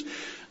things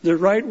the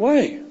right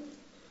way.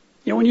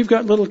 When you've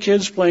got little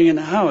kids playing in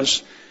the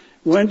house,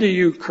 when do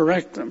you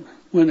correct them?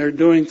 When they're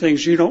doing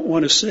things you don't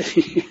want to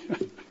see.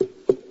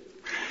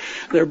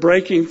 They're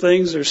breaking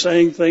things, they're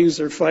saying things,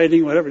 they're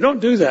fighting, whatever. Don't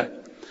do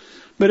that.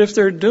 But if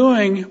they're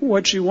doing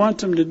what you want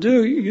them to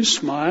do, you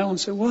smile and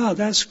say, wow,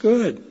 that's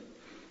good.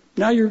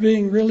 Now you're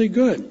being really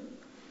good.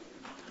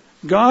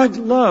 God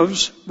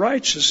loves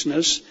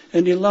righteousness,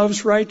 and He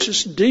loves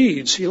righteous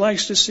deeds. He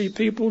likes to see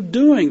people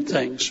doing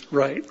things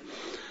right.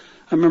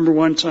 I remember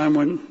one time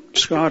when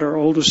Scott, our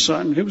oldest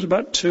son, he was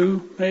about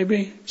 2,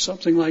 maybe,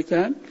 something like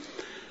that.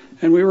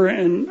 And we were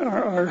in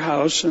our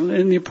house and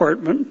in the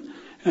apartment.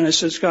 And I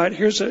said, Scott,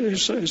 here's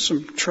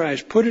some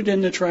trash. Put it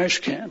in the trash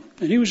can.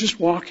 And he was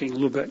just walking a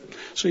little bit.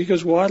 So he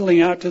goes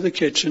waddling out to the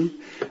kitchen,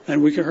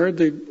 and we heard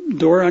the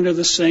door under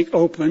the sink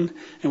open,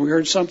 and we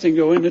heard something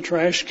go in the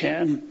trash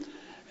can.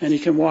 And he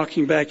came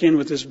walking back in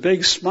with this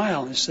big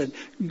smile. And I said,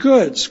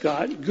 good,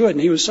 Scott, good. And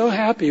he was so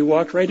happy he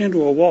walked right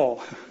into a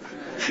wall.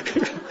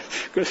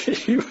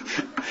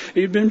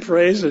 He'd been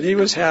praised and he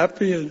was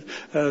happy,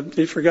 and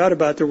he forgot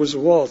about there was a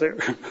wall there.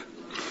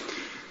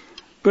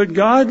 But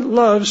God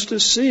loves to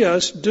see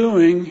us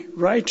doing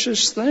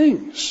righteous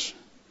things.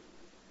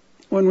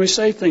 When we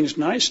say things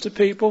nice to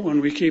people, when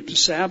we keep the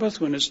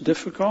Sabbath, when it's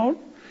difficult,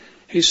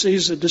 He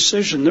sees the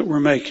decision that we're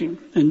making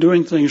and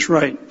doing things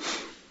right.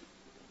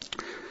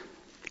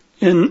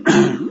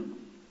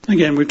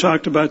 Again, we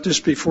talked about this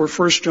before,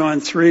 1 John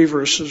 3,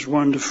 verses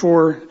 1 to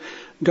 4.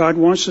 God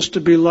wants us to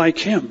be like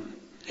Him.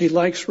 He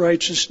likes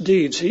righteous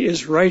deeds. He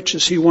is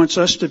righteous. He wants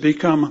us to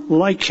become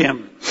like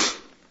Him.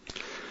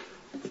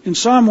 In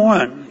Psalm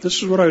 1,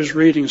 this is what I was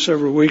reading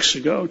several weeks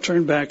ago.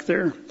 Turn back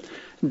there.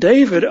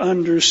 David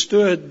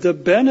understood the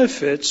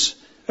benefits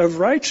of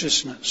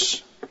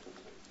righteousness.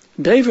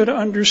 David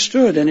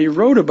understood, and he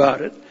wrote about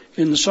it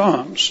in the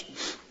Psalms.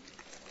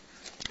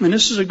 And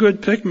this is a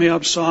good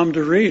pick-me-up psalm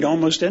to read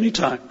almost any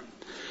time,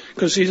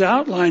 because he's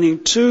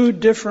outlining 2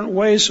 different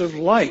ways of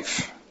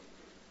life.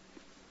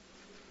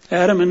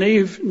 Adam and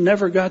Eve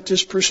never got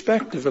this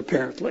perspective,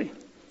 apparently.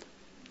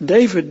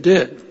 David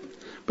did.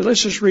 But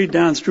let's just read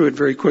down through it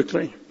very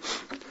quickly.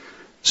 It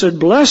said,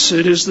 "Blessed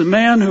is the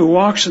man who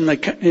walks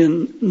not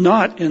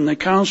in the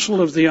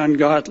counsel of the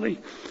ungodly."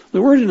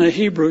 The word in the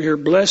Hebrew here,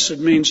 blessed,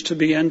 means to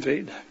be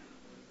envied.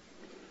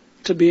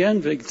 To be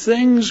envied.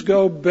 Things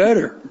go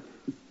better.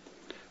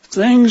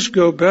 Things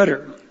go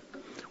better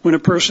when a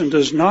person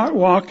does not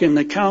walk in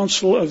the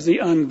counsel of the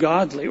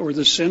ungodly or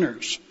the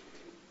sinners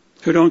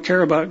who don't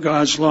care about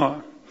God's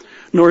law,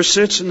 nor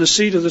sits in the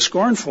seat of the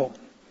scornful.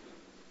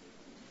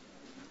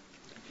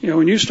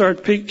 When you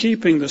start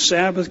keeping the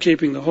Sabbath,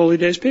 keeping the holy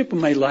days, people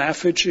may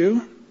laugh at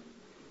you,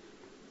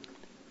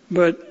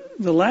 but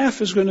the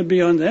laugh is going to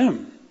be on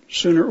them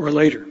sooner or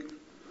later.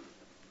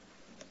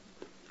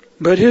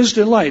 But His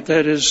delight,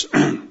 that is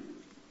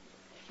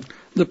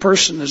the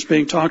person that's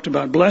being talked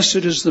about,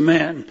 blessed is the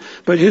man,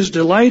 but his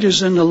delight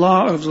is in the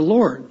law of the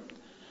Lord.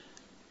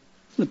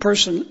 The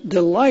person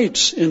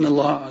delights in the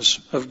laws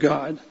of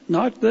God.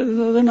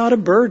 They're not a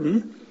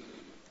burden.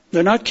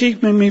 They're not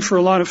keeping me for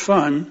a lot of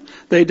fun.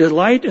 They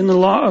delight in the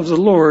law of the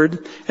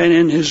Lord, and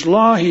in His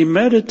law He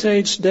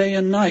meditates day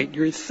and night.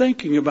 You're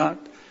thinking about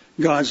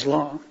God's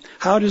law.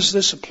 How does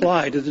this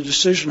apply to the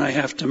decision I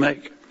have to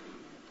make?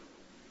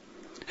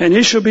 And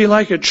he shall be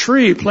like a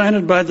tree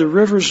planted by the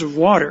rivers of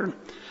water,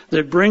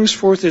 that brings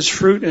forth its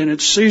fruit in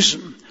its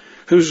season,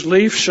 whose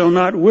leaf shall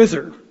not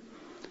wither,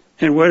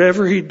 and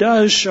whatever he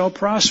does shall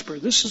prosper.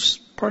 This is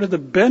part of the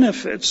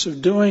benefits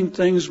of doing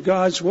things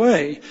God's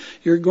way.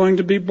 You're going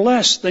to be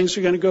blessed. Things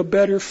are going to go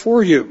better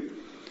for you.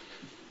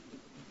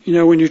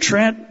 When you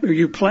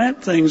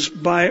plant things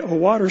by a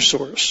water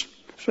source.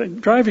 So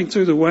driving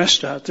through the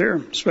West out there,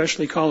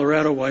 especially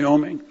Colorado,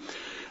 Wyoming,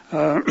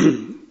 what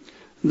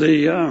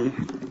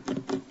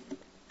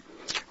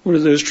are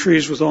those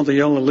trees with all the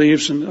yellow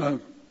leaves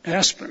and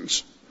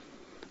aspens?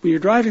 When you're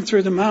driving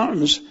through the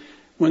mountains,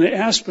 when the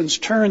aspens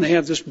turn, they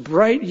have this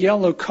bright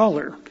yellow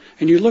color.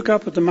 And you look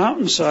up at the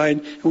mountainside,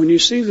 and when you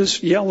see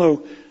this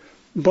yellow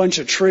bunch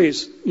of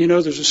trees, you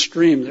know there's a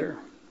stream there.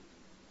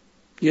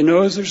 You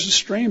know there's a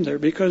stream there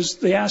because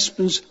the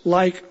aspens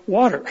like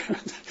water.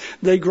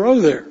 They grow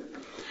there.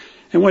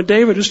 And what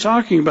David is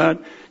talking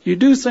about, you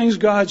do things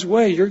God's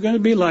way, you're going to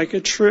be like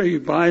a tree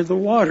by the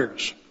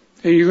waters.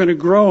 And you're going to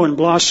grow and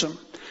blossom.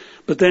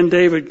 But then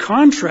David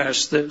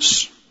contrasts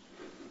this.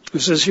 He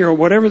says here,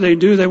 whatever they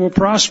do, they will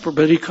prosper.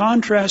 But he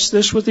contrasts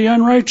this with the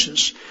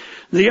unrighteous,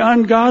 the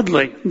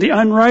ungodly, the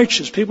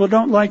unrighteous. People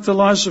don't like the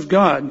laws of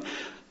God.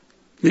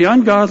 The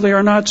ungodly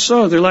are not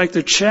so. They're like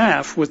the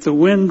chaff which the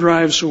wind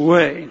drives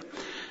away.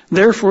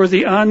 Therefore,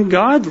 the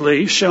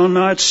ungodly shall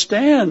not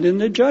stand in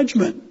the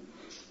judgment.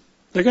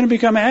 They're going to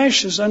become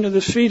ashes under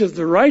the feet of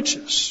the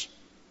righteous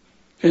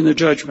in the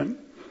judgment.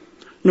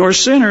 Nor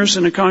sinners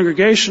in a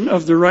congregation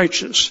of the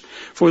righteous.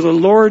 For the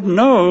Lord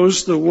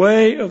knows the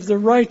way of the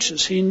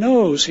righteous. He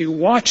knows. He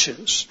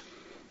watches.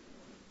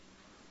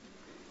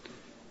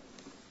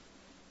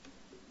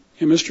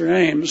 And Mr.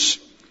 Ames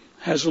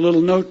has a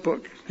little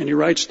notebook, and he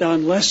writes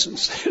down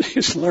lessons that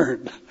he's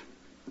learned.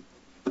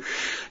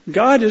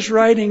 God is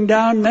writing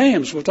down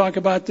names. We'll talk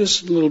about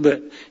this a little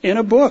bit. In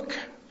a book.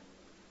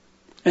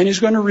 And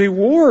he's going to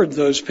reward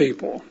those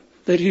people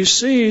that he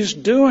sees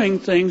doing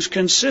things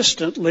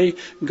consistently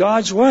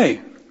God's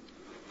way.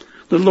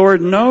 The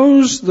Lord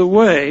knows the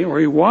way, or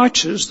he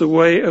watches the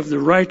way of the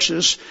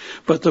righteous,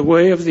 but the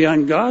way of the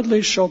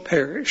ungodly shall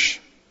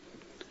perish.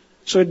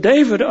 So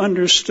David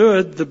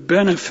understood the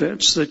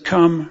benefits that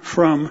come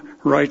from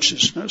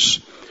righteousness.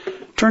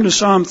 Turn to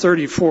Psalm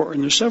 34,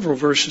 and there's several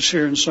verses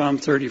here in Psalm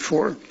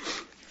 34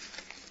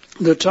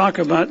 that talk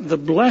about the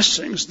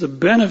blessings, the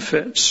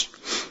benefits.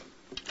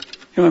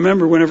 I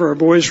remember whenever our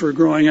boys were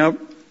growing up,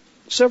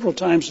 several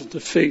times at the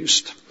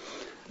feast,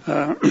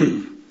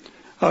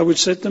 I would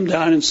sit them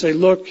down and say,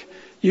 look,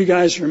 you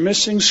guys are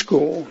missing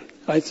school.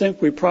 I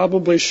think we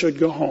probably should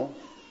go home.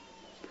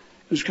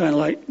 It was kind of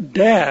like,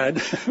 Dad,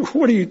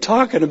 what are you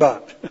talking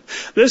about?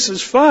 This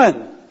is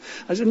fun.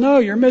 I said, no,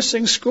 you're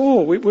missing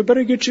school. We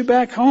better get you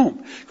back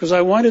home. Because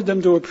I wanted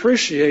them to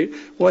appreciate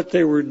what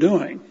they were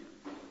doing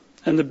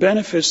and the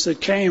benefits that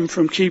came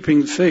from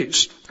keeping the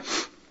feast.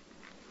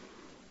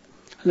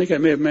 I think I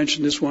may have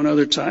mentioned this one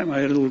other time. I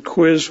had a little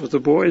quiz with the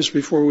boys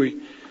before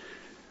we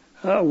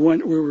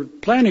went. We were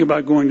planning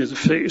about going to the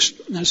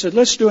feast. And I said,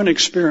 let's do an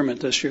experiment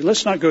this year.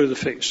 Let's not go to the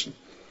feast.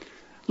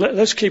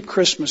 Let's keep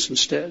Christmas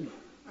instead.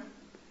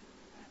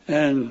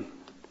 And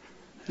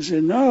I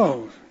said,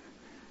 no.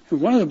 And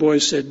one of the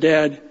boys said,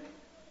 Dad,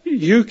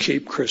 you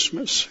keep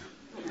Christmas.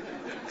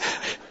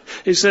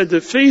 He said,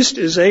 the feast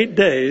is 8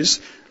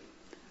 days.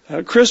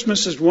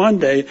 Christmas is 1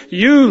 day.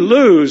 You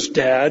lose,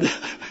 Dad.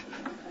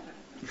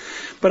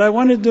 But I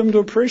wanted them to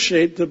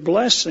appreciate the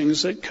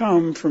blessings that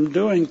come from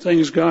doing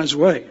things God's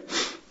way.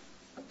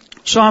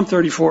 Psalm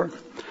 34,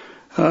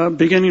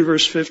 beginning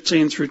verse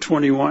 15 through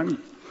 21,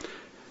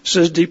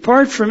 says,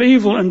 depart from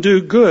evil and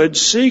do good,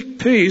 seek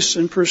peace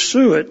and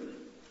pursue it.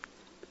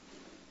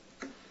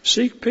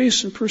 Seek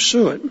peace and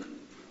pursue it.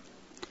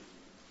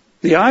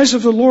 The eyes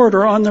of the Lord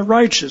are on the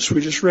righteous.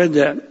 We just read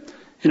that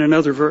in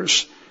another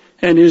verse.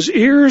 And his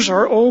ears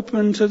are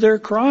open to their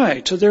cry,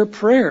 to their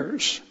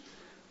prayers.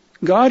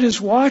 God is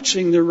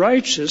watching the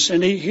righteous,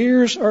 and he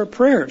hears our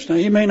prayers. Now,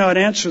 he may not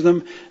answer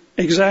them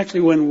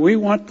exactly when we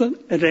want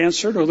it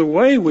answered or the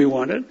way we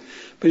want it,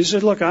 but he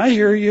said, look, I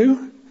hear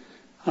you.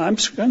 I'm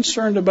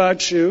concerned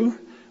about you.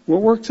 We'll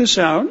work this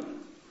out.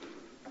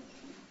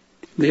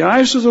 The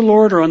eyes of the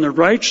Lord are on the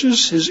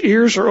righteous. His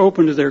ears are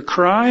open to their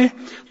cry.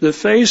 The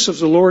face of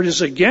the Lord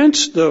is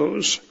against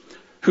those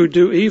who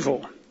do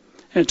evil,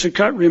 and to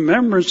cut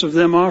remembrance of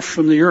them off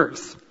from the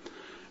earth.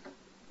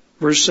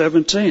 Verse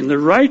 17, the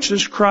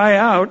righteous cry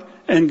out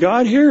and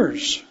God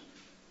hears.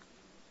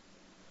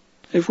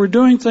 If we're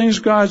doing things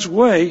God's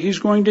way, he's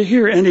going to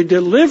hear, and he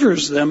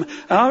delivers them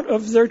out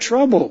of their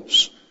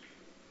troubles.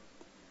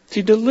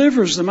 He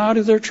delivers them out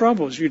of their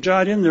troubles. You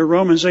jot in there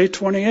Romans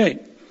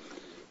 8:28.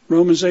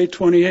 Romans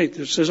 8:28.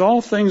 It says,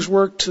 all things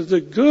work to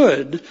the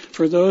good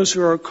for those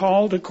who are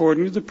called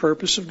according to the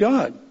purpose of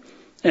God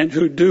and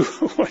who do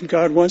what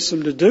God wants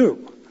them to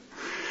do.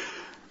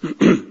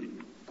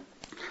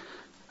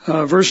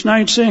 Verse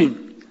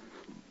 19.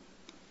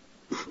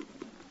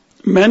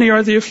 Many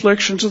are the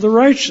afflictions of the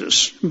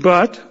righteous,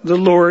 but the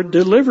Lord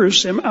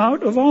delivers him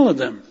out of all of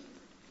them.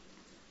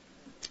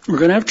 We're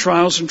going to have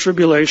trials and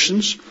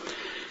tribulations.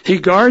 He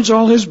guards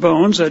all his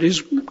bones, that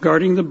is,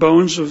 guarding the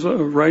bones of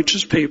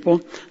righteous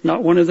people.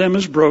 Not one of them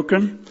is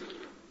broken.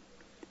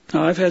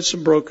 Now, I've had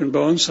some broken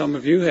bones, some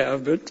of you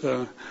have,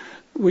 but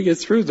we get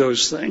through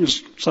those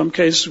things. Some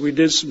cases we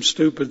did some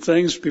stupid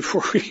things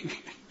before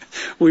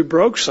we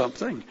broke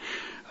something.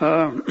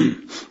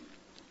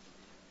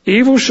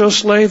 Evil shall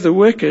slay the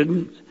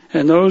wicked,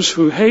 and those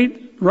who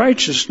hate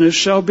righteousness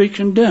shall be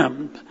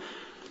condemned.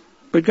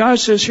 But God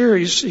says here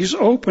he's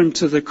open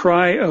to the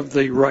cry of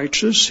the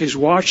righteous. He's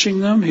watching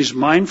them. He's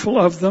mindful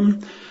of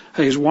them.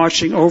 He's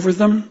watching over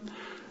them.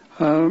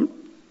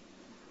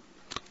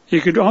 You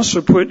could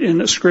also put in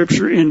the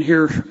scripture in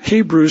here,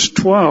 Hebrews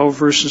 12,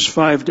 verses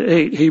 5 to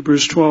 8.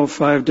 Hebrews 12,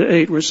 5 to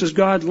 8, where it says,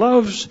 God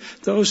loves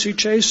those he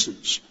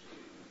chastens.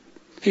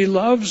 He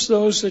loves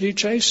those that he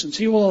chastens.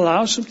 He will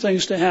allow some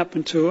things to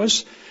happen to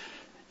us,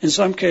 in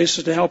some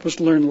cases to help us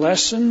learn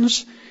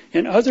lessons,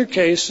 in other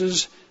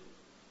cases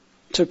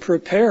to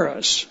prepare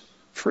us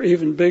for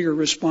even bigger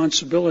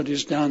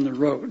responsibilities down the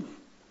road.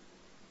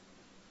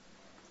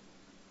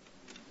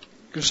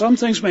 Because some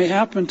things may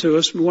happen to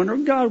us and we wonder,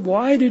 God,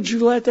 why did you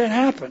let that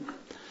happen?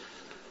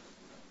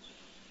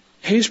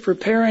 He's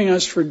preparing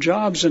us for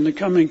jobs in the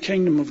coming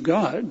kingdom of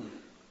God.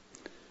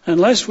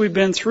 Unless we've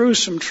been through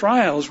some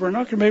trials, we're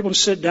not going to be able to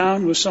sit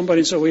down with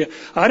somebody and say,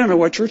 I don't know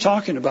what you're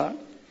talking about.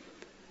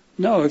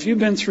 No, if you've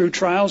been through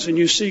trials and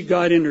you see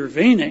God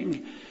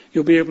intervening,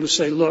 you'll be able to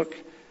say, look,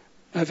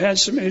 I've had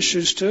some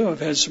issues too, I've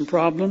had some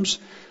problems,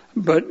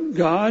 but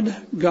God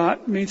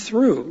got me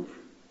through.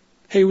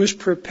 He was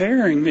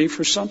preparing me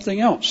for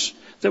something else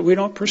that we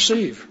don't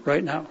perceive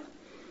right now.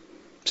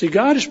 See,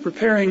 God is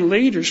preparing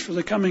leaders for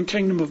the coming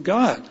kingdom of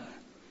God.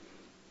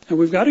 And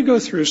we've got to go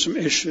through some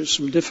issues,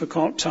 some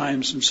difficult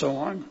times and so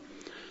on,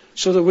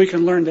 so that we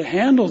can learn to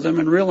handle them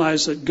and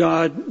realize that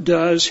God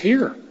does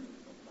hear.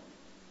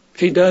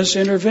 He does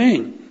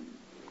intervene.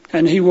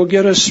 And He will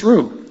get us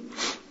through.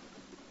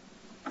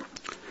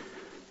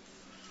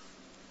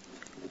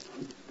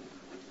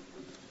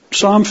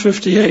 Psalm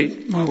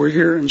 58, while we're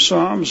here in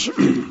Psalms.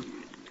 Now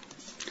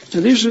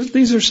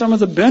these are some of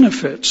the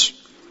benefits.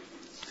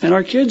 And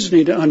our kids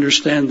need to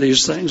understand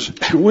these things.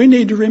 We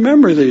need to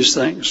remember these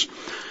things.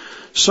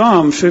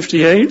 Psalm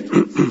 58,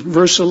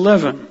 verse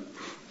 11.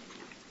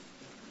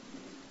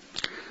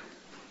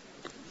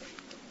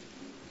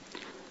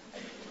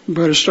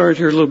 Better start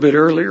here a little bit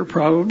earlier,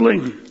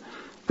 probably.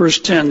 Verse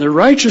 10, the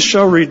righteous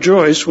shall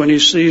rejoice when he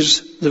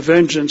sees the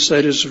vengeance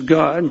that is of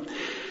God.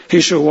 He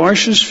shall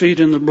wash his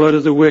feet in the blood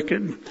of the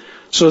wicked,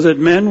 so that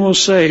men will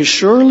say,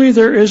 surely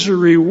there is a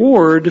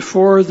reward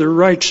for the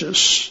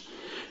righteous.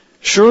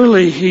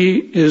 Surely he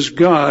is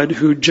God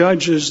who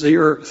judges the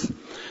earth.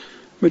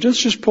 But let's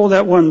just pull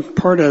that one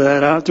part of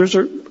that out. There's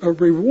a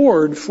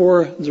reward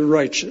for the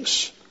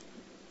righteous.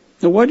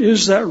 Now what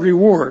is that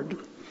reward?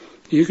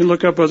 You can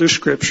look up other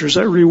scriptures.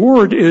 That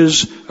reward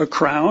is a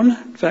crown.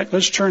 In fact,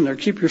 let's turn there.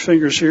 Keep your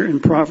fingers here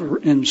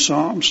in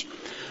Psalms.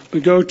 We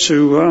go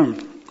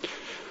to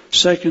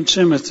 2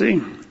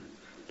 Timothy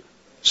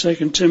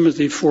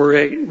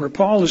 4:8, where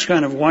Paul is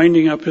kind of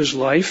winding up his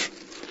life.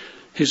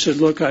 He said,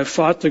 look, I've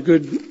fought the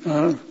good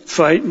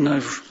fight and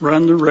I've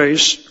run the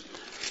race.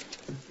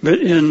 But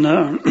in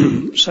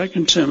 2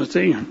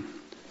 Timothy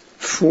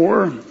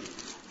 4,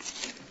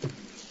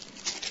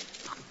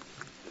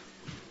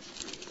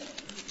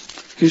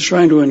 he's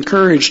trying to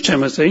encourage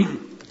Timothy.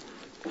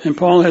 And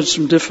Paul had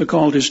some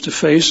difficulties to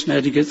face and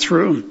had to get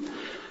through.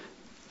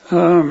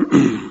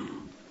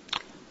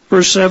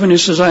 Verse 7, he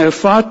says, I have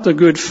fought the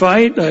good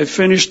fight, I have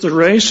finished the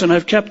race, and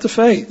I've kept the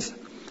faith.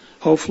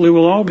 Hopefully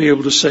we'll all be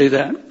able to say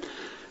that.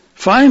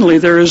 Finally,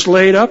 there is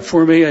laid up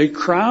for me a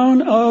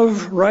crown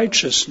of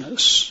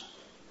righteousness.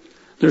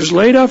 There's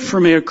laid up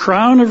for me a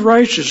crown of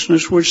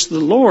righteousness, which the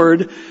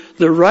Lord,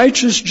 the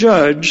righteous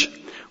judge,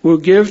 will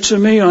give to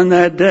me on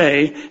that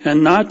day,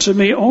 and not to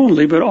me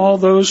only, but all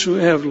those who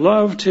have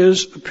loved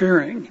his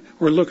appearing,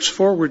 or looks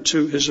forward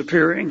to his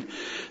appearing,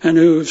 and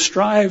who have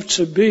strived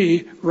to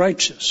be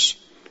righteous.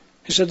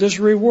 He said, there's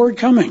a reward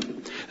coming.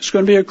 It's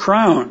going to be a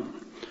crown.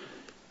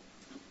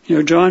 You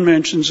know, John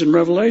mentions in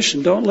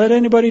Revelation, don't let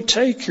anybody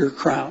take your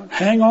crown.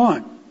 Hang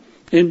on.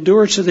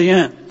 Endure to the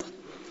end.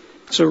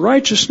 So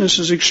righteousness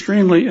is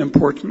extremely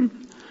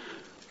important.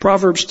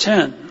 Proverbs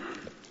 10.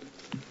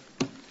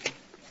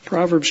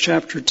 Proverbs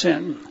chapter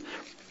 10.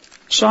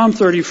 Psalm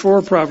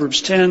 34,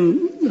 Proverbs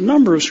 10, a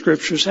number of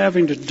scriptures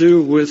having to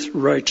do with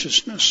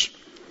righteousness.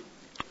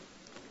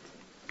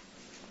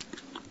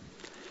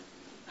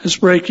 Let's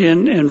break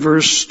in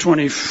verse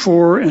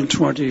 24 and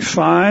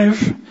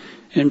 25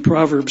 in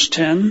Proverbs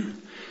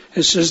 10.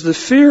 It says, the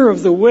fear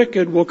of the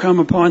wicked will come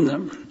upon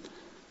them,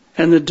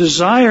 and the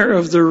desire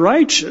of the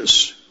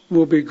righteous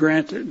will be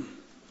granted.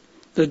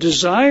 The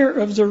desire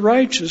of the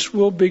righteous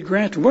will be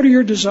granted. What are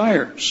your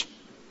desires?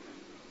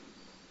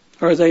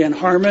 Are they in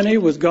harmony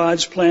with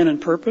God's plan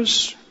and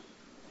purpose?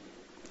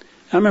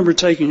 I remember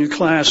taking a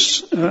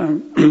class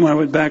when I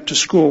went back to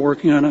school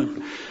working on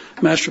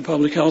a Master of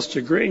Public Health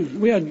degree.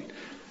 We had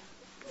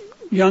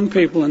young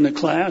people in the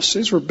class.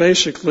 These were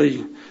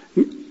basically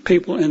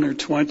people in their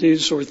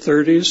 20s or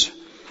 30s.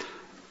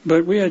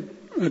 But we had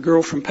a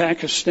girl from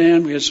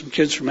Pakistan. We had some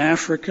kids from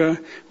Africa.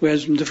 We had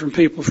some different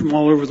people from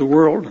all over the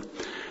world.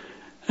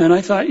 And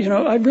I thought,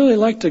 I'd really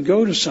like to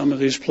go to some of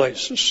these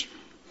places.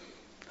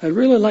 I'd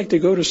really like to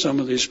go to some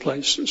of these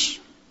places.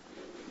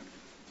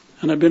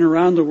 And I've been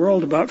around the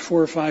world about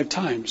 4 or 5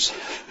 times.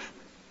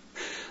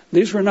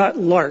 These were not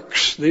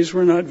larks. These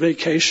were not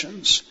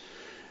vacations.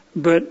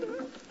 But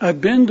I've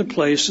been to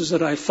places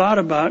that I thought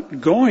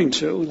about going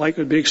to, like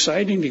it would be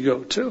exciting to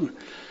go to.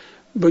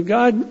 But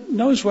God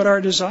knows what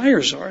our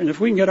desires are. And if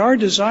we can get our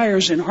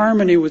desires in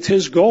harmony with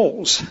His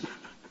goals,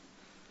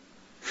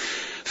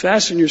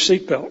 Fasten your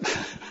seatbelt.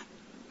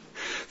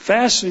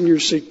 Fasten your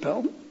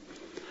seatbelt.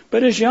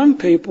 But as young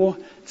people,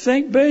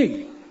 think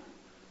big.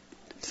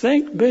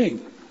 Think big.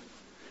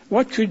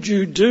 What could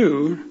you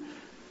do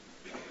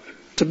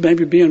to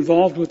maybe be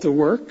involved with the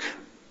work?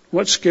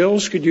 What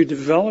skills could you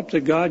develop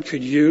that God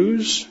could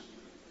use?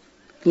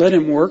 Let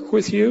Him work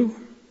with you.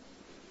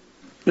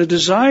 The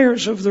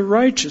desires of the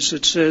righteous,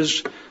 it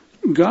says,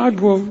 God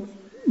will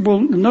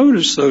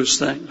notice those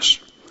things.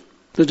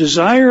 The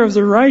desire of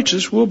the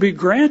righteous will be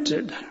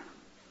granted.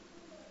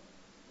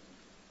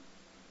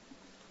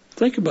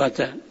 Think about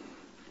that.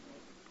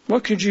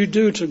 What could you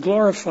do to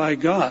glorify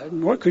God?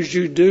 What could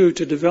you do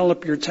to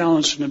develop your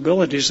talents and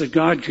abilities that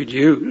God could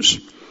use?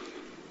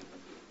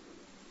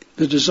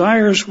 The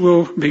desires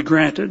will be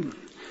granted.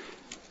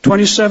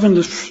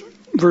 27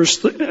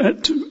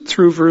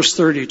 through verse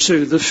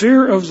 32. The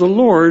fear of the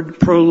Lord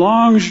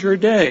prolongs your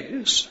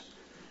days.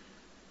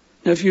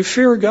 Now, if you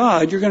fear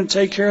God, you're going to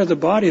take care of the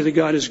body that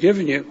God has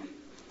given you.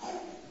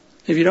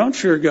 If you don't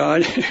fear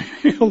God,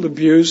 you'll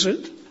abuse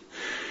it.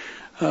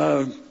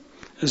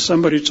 As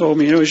somebody told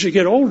me, as you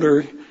get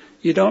older,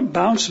 you don't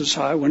bounce as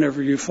high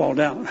whenever you fall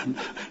down. In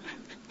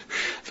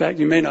fact,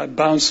 you may not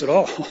bounce at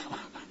all.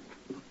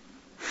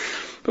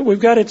 But we've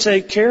got to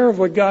take care of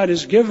what God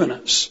has given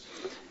us.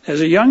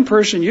 As a young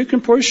person, you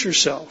can push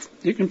yourself.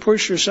 You can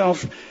push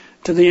yourself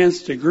to the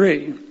nth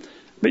degree.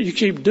 But you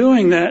keep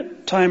doing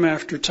that time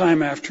after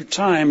time after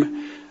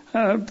time,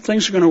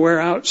 things are going to wear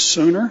out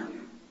sooner.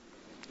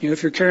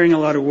 If you're carrying a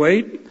lot of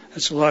weight,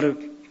 that's a lot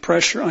of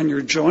pressure on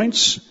your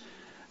joints.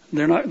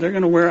 They're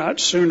going to wear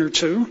out sooner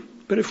too.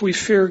 But if we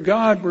fear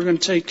God, we're going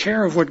to take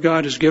care of what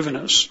God has given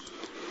us.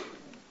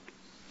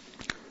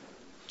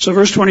 So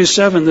verse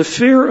 27, the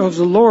fear of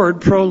the Lord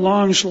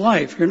prolongs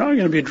life. You're not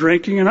going to be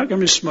drinking. You're not going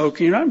to be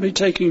smoking. You're not going to be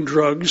taking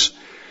drugs.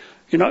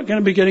 You're not going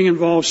to be getting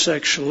involved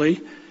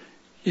sexually.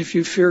 If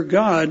you fear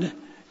God,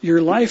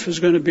 your life is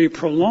going to be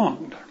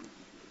prolonged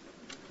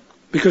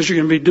because you're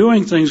going to be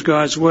doing things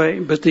God's way.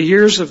 But the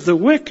years of the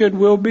wicked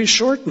will be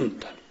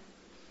shortened.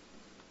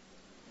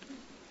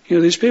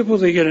 These people,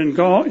 they get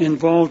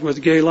involved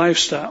with gay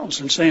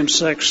lifestyles and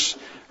same-sex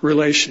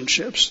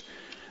relationships.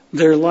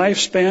 Their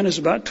lifespan is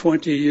about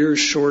 20 years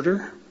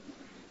shorter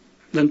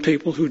than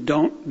people who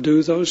don't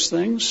do those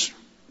things.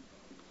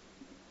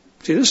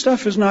 See, this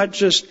stuff is not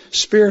just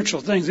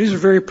spiritual things. These are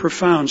very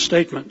profound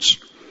statements.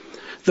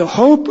 The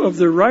hope of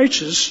the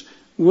righteous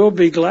will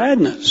be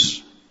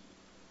gladness.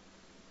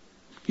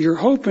 You're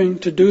hoping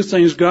to do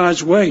things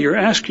God's way. You're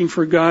asking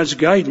for God's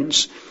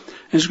guidance.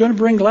 And it's going to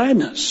bring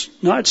gladness,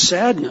 not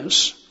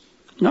sadness.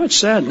 Not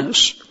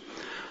sadness.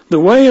 The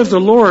way of the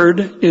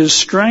Lord is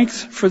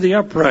strength for the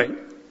upright.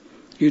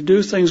 You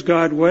do things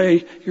God's way,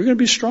 you're going to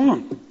be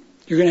strong.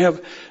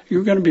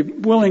 You're going to be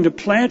willing to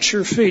plant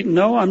your feet.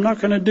 No, I'm not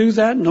going to do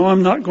that. No,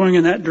 I'm not going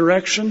in that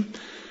direction.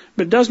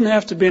 But it doesn't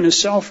have to be in a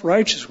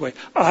self-righteous way.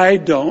 I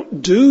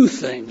don't do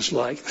things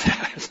like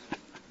that.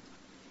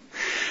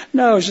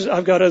 No, it's just,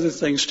 I've got other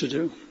things to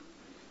do.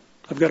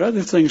 I've got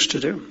other things to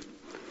do.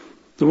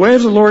 The way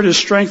of the Lord is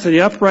strength to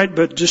the upright,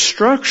 but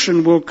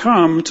destruction will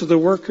come to the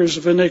workers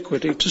of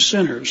iniquity, to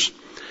sinners.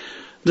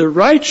 The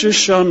righteous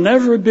shall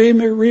never be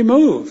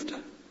removed.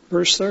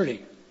 Verse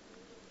 30.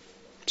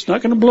 It's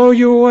not going to blow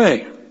you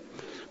away.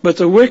 But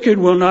the wicked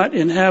will not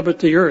inhabit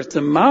the earth.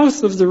 The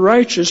mouth of the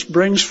righteous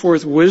brings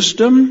forth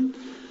wisdom,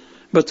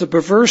 but the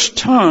perverse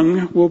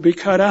tongue will be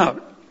cut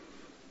out.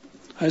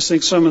 I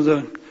think some of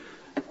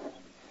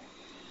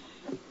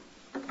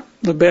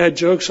the bad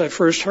jokes I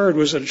first heard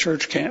was at a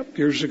church camp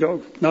years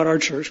ago. Not our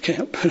church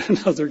camp, but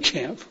another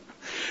camp.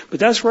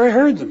 But that's where I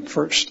heard them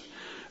first.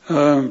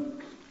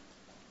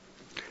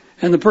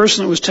 And the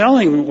person that was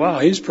telling them, wow,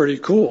 he's pretty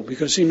cool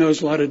because he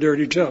knows a lot of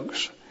dirty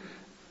jokes.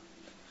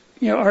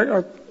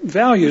 Our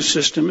value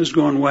system is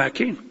going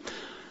wacky.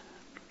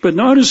 But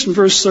notice in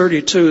verse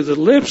 32, the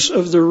lips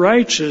of the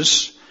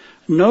righteous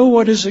know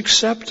what is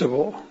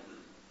acceptable.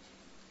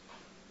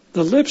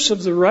 The lips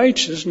of the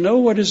righteous know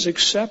what is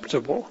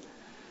acceptable.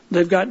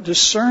 They've got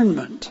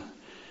discernment.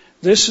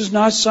 This is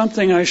not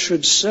something I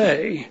should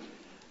say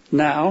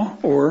now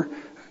or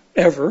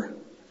ever.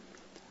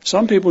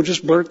 Some people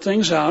just blurt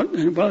things out,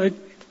 and well,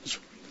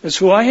 that's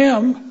who I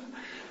am.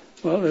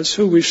 Well, that's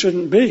who we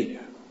shouldn't be.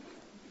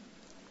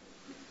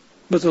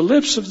 But the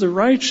lips of the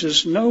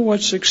righteous know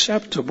what's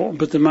acceptable,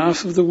 but the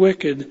mouth of the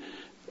wicked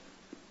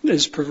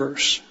is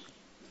perverse.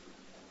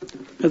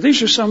 Now,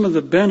 these are some of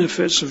the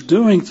benefits of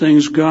doing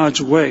things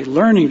God's way,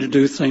 learning to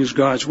do things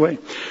God's way.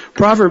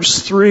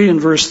 Proverbs 3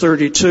 and verse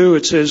 32,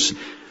 it says,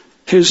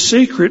 His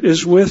secret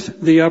is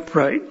with the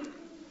upright.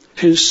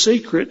 His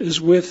secret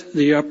is with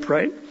the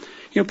upright.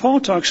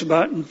 Paul talks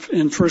about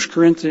in 1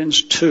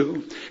 Corinthians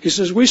 2, he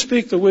says, we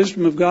speak the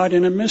wisdom of God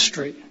in a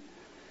mystery.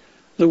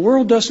 The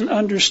world doesn't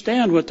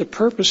understand what the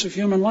purpose of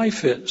human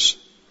life is.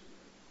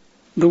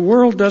 The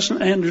world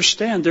doesn't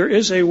understand there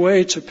is a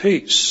way to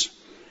peace.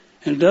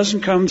 And it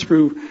doesn't come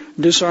through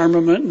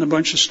disarmament and a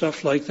bunch of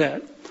stuff like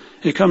that.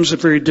 It comes a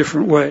very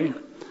different way.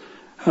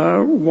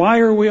 Why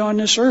are we on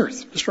this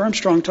earth? Mr.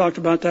 Armstrong talked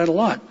about that a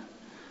lot.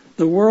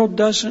 The world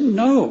doesn't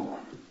know.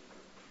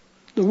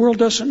 The world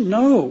doesn't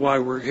know why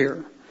we're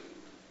here.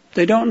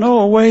 They don't know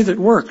a way that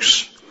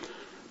works.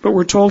 But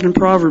we're told in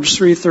Proverbs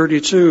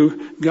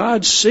 3:32,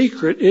 God's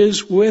secret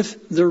is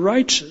with the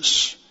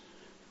righteous.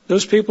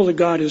 Those people that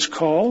God has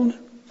called,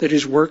 that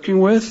He's working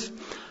with,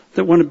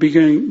 that want to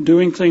begin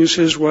doing things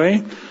His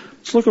way.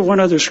 Let's look at one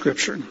other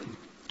scripture.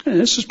 And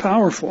this is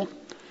powerful.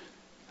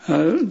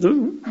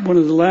 One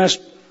of the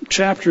last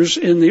chapters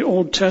in the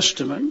Old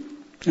Testament,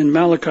 in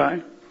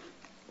Malachi.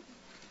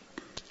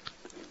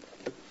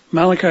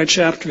 Malachi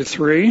chapter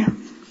 3.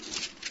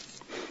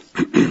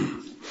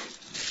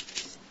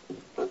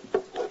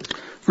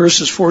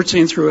 Verses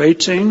 14 through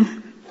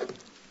 18.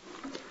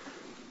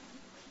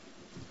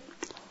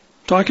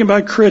 Talking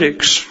about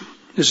critics.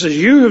 It says,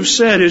 you have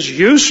said it's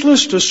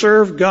useless to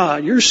serve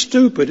God. You're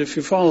stupid if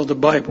you follow the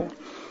Bible.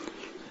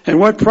 And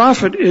what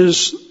profit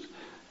is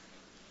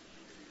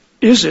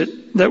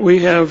it that we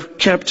have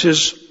kept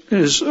His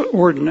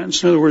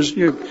ordinance? In other words,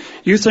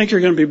 you think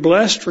you're going to be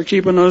blessed for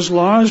keeping those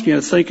laws? You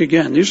think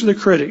again. These are the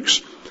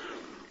critics.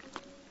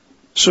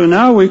 So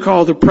now we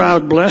call the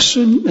proud blessed,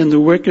 and the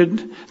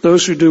wicked,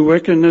 those who do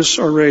wickedness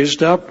are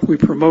raised up. We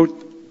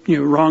promote,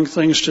 wrong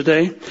things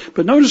today.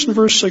 But notice in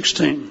verse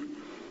 16.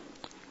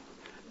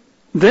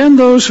 Then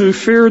those who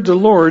feared the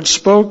Lord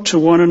spoke to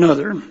one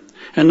another,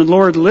 and the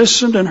Lord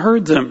listened and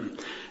heard them.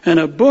 And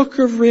a book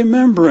of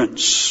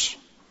remembrance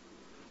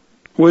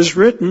was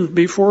written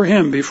before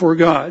Him, before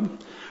God,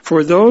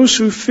 for those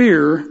who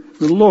fear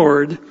the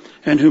Lord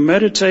and who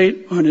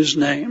meditate on His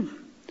name.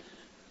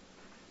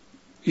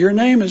 Your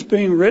name is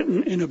being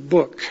written in a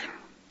book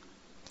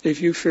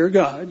if you fear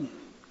God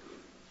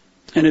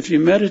and if you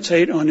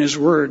meditate on His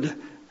word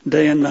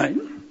day and night.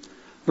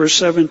 Verse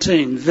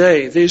 17,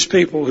 these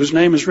people whose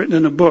name is written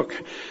in a book,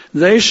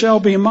 they shall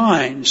be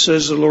mine,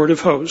 says the Lord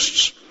of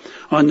hosts,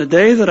 on the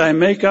day that I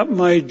make up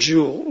my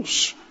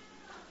jewels.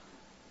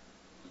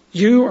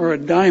 You are a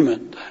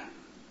diamond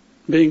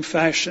being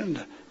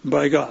fashioned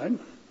by God.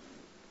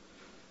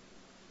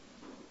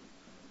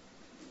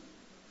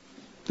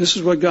 This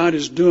is what God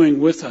is doing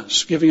with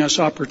us, giving us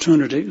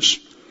opportunities.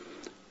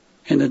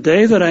 In the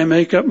day that I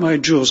make up my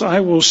jewels,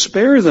 I will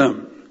spare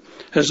them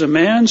as a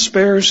man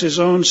spares his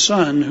own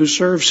son who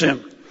serves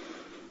him.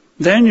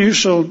 Then you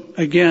shall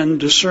again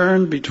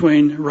discern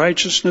between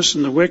righteousness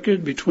and the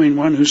wicked, between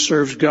one who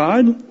serves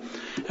God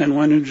and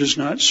one who does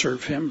not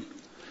serve Him.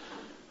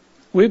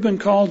 We've been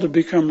called to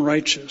become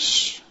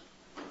righteous,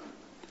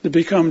 to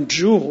become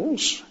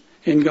jewels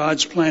in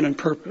God's plan and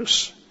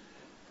purpose.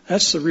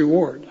 That's the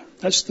reward.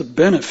 That's the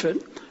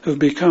benefit of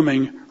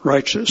becoming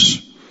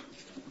righteous.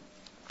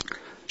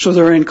 So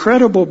there are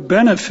incredible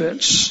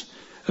benefits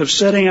of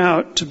setting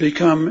out to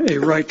become a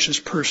righteous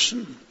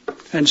person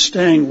and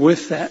staying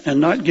with that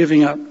and not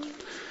giving up.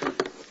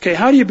 Okay,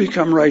 how do you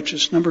become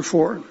righteous? Number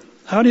 4.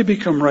 How do you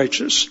become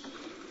righteous?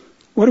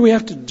 What do we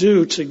have to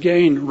do to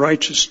gain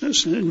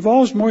righteousness? And it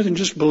involves more than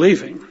just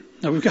believing.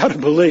 Now we've got to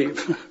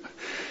believe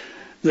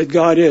that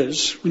God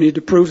is. We need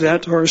to prove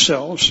that to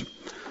ourselves.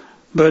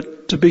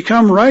 But to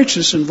become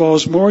righteous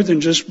involves more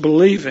than just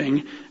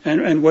believing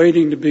and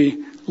waiting to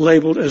be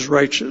labeled as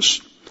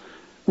righteous.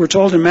 We're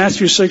told in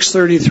Matthew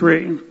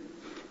 6:33,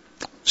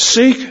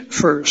 seek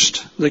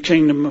first the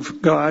kingdom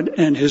of God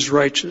and His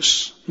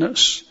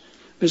righteousness.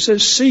 It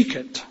says seek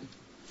it.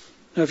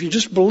 Now if you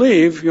just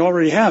believe, you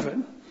already have it.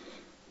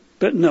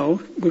 But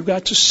no, we've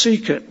got to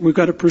seek it. We've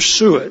got to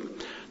pursue it.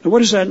 Now what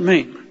does that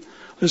mean?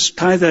 Let's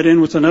tie that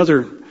in with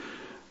another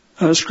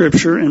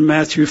scripture in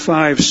Matthew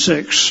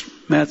 5:6.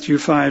 Matthew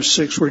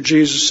 5:6, where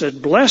Jesus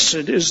said,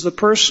 blessed is the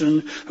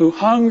person who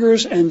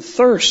hungers and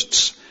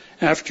thirsts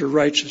after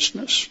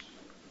righteousness.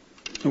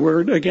 The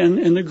word, again,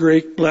 in the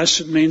Greek,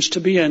 blessed means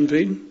to be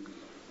envied.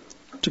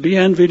 To be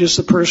envied is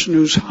the person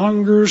who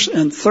hungers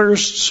and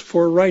thirsts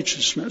for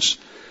righteousness.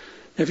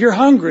 If you're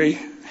hungry,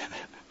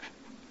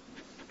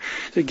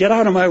 get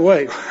out of my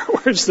way.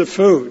 Where's the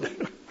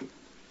food?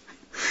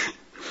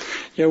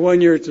 One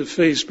year at the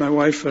feast, my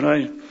wife and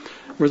I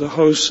were the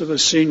hosts of a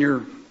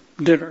senior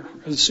dinner,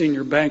 a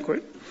senior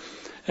banquet.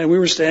 And we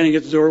were standing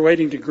at the door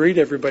waiting to greet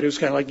everybody. It was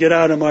kind of like, get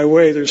out of my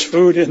way. There's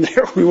food in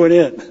there. We went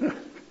in.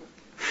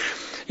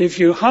 If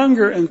you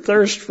hunger and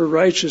thirst for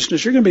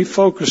righteousness, you're going to be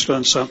focused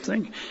on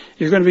something.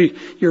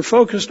 You're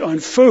focused on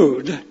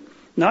food,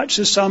 not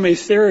just some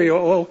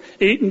ethereal,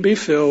 eat and be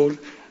filled.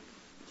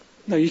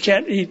 No, you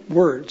can't eat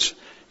words.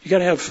 You got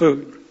to have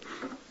food.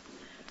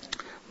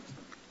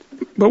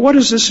 But what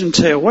does this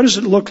entail? What does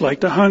it look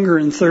like to hunger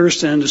and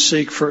thirst and to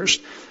seek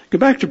first? Go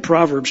back to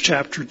Proverbs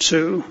chapter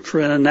 2 for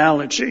an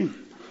analogy.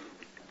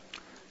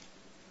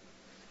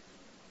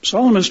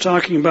 Solomon's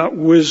talking about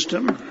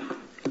wisdom.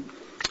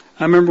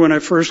 I remember when I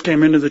first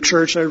came into the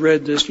church, I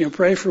read this,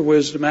 pray for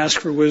wisdom,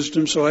 ask for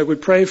wisdom. So I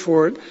would pray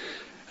for it,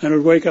 and I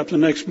would wake up the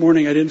next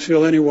morning. I didn't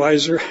feel any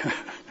wiser.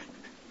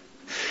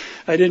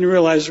 I didn't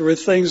realize there were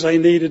things I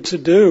needed to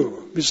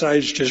do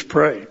besides just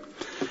pray.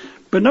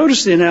 But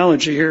notice the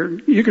analogy here.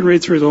 You can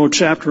read through the whole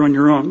chapter on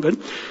your own. But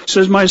it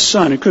says, my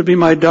son, it could be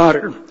my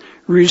daughter,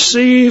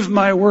 Receive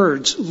my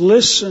words.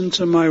 Listen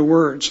to my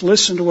words.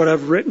 Listen to what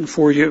I've written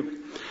for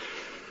you.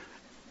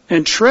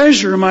 And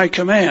treasure my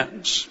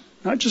commands.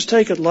 Not just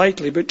take it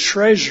lightly, but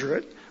treasure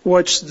it.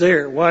 What's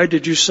there? Why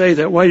did you say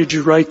that? Why did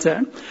you write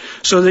that?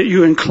 So that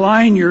you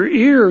incline your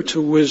ear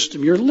to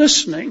wisdom. You're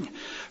listening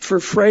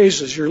for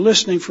phrases. You're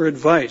listening for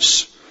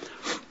advice.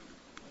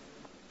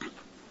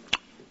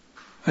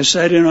 I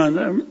sat in on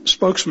the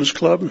spokesman's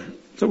club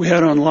that we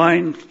had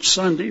online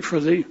Sunday for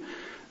the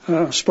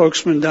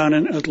spokesman down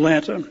in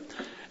Atlanta.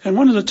 And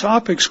one of the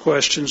topics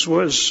questions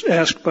was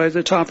asked by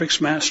the topics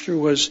master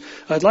was,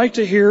 I'd like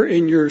to hear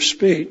in your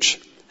speech,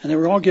 and they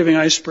were all giving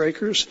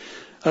icebreakers,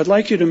 I'd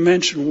like you to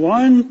mention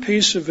one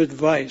piece of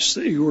advice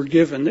that you were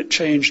given that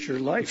changed your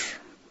life.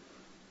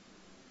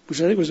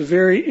 Which I think was a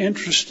very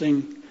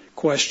interesting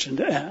question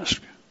to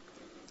ask.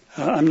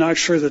 I'm not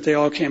sure that they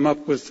all came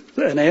up with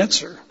an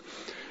answer.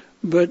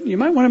 But you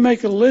might want to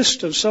make a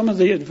list of some of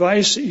the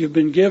advice that you've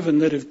been given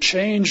that have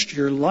changed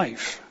your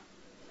life.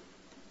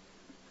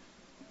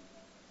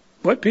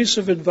 What piece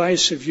of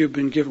advice have you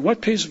been given?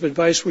 What piece of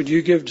advice would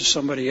you give to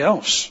somebody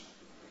else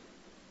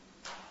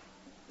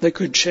that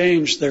could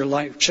change their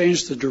life,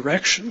 change the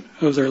direction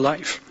of their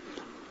life?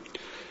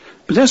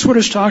 But that's what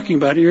it's talking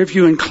about here. If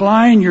you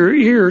incline your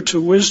ear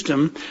to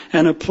wisdom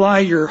and apply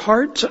your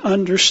heart to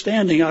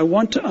understanding, I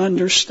want to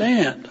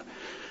understand.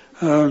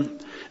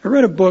 I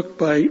read a book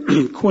by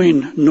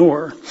Queen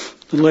Noor,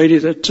 the lady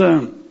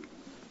that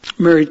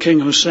married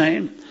King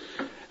Hussein.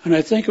 And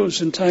I think it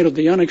was entitled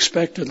The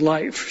Unexpected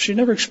Life. She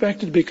never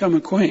expected to become a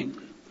queen.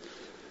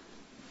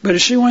 But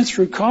as she went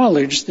through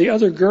college, the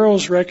other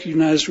girls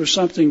recognized there was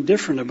something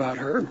different about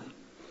her.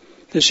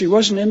 That she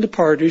wasn't into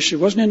parties, she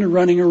wasn't into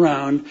running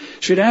around.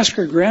 She'd ask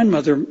her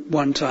grandmother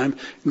one time,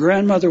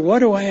 Grandmother, what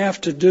do I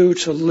have to do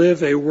to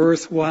live a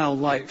worthwhile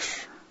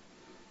life?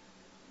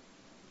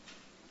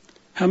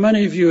 How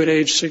many of you at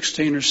age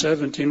 16 or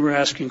 17 were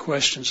asking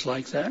questions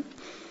like that?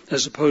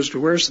 As opposed to,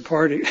 where's the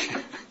party?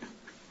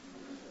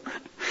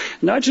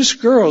 Not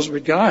just girls,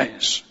 but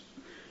guys.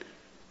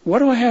 What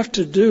do I have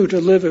to do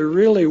to live a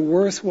really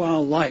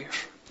worthwhile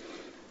life?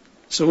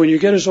 So when you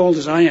get as old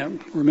as I am,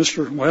 or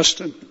Mr.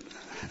 Weston,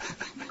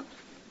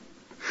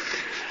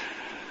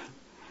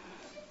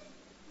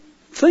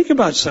 think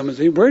about some of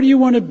these. Where do you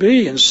want to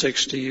be in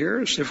 60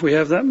 years if we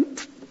have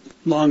that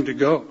long to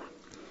go?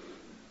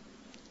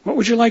 What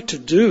would you like to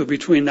do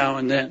between now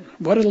and then?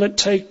 What will it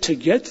take to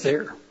get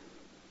there?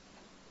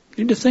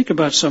 You need to think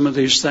about some of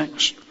these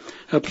things.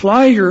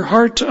 Apply your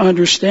heart to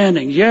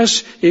understanding.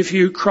 Yes, if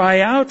you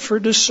cry out for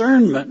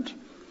discernment.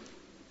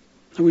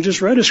 And we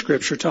just read a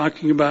scripture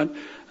talking about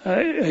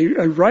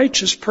a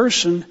righteous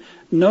person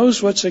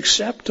knows what's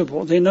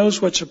acceptable. They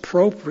knows what's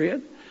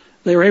appropriate.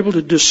 They're able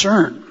to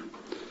discern.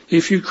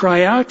 If you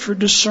cry out for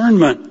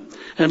discernment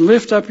and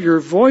lift up your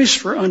voice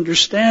for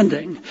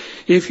understanding,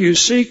 if you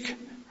seek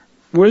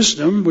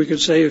wisdom, we could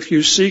say, if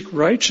you seek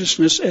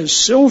righteousness as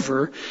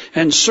silver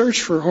and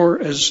search for her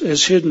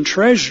as hidden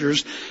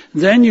treasures,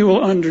 then you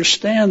will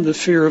understand the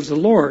fear of the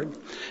Lord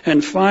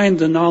and find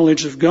the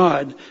knowledge of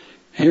God.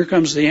 And here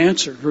comes the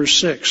answer, verse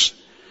 6.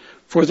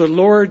 For the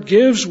Lord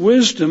gives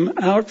wisdom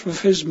out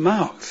of his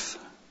mouth.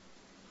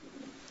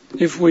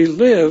 If we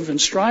live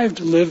and strive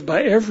to live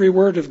by every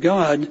word of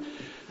God,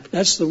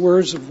 that's the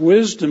words of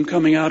wisdom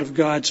coming out of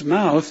God's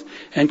mouth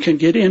and can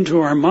get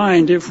into our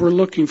mind if we're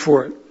looking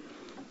for it.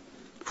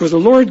 For the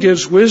Lord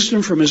gives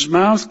wisdom, from his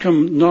mouth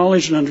come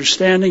knowledge and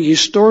understanding. He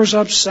stores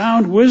up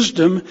sound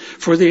wisdom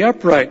for the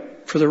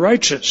upright, for the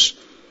righteous.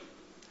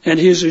 And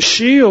he is a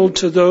shield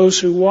to those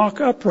who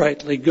walk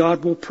uprightly.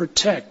 God will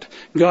protect.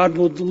 God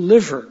will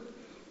deliver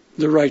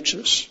the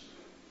righteous.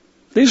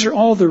 These are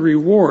all the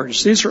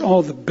rewards. These are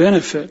all the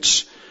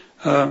benefits.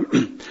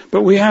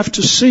 But we have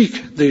to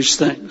seek these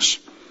things.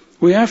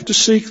 We have to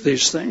seek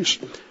these things.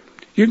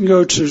 You can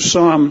go to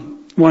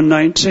Psalm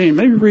 119.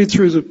 Maybe read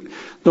through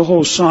the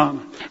whole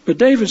Psalm. But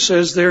David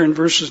says there in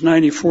verses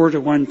 94 to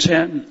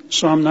 110,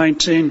 Psalm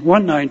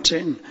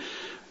 119,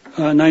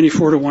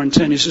 94 to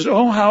 110, he says,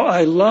 Oh, how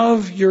I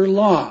love your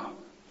law.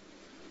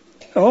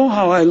 Oh,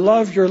 how I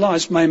love your law.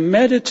 It's my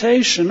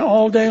meditation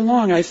all day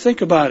long. I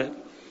think about it.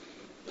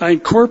 I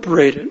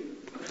incorporate it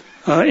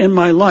in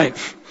my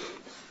life.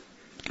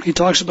 He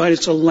talks about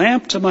it's a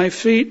lamp to my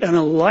feet and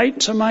a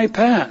light to my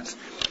path.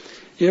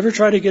 You ever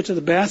try to get to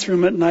the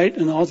bathroom at night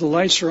and all the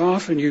lights are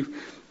off and you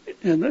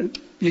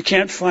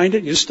can't find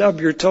it, you stub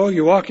your toe,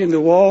 you walk into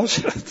walls,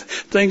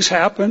 things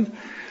happen.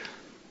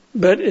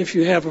 But if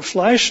you have a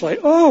flashlight,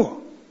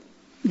 oh,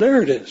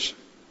 there it is.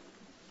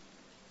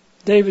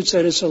 David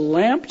said, it's a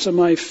lamp to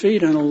my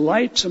feet and a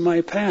light to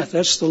my path.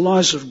 That's the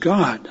laws of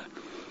God.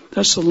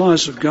 That's the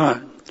laws of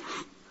God.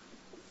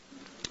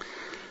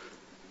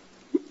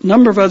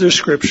 Number of other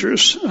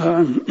scriptures.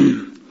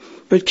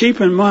 But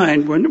keep in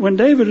mind, when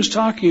David is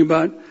talking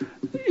about,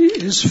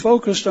 is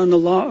focused on the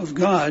law of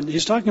God,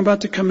 he's talking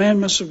about the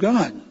commandments of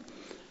God.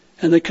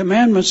 And the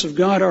commandments of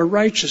God are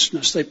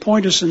righteousness. They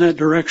point us in that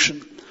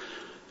direction.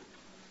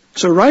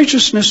 So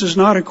righteousness is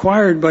not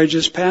acquired by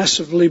just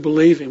passively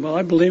believing. Well,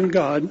 I believe in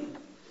God.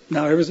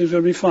 Now everything's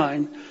going to be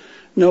fine.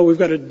 No, we've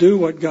got to do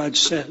what God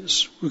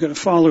says. We've got to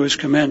follow His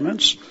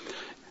commandments.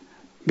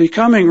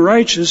 Becoming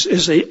righteous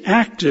is an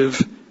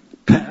active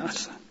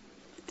path.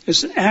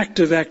 It's an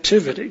active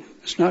activity.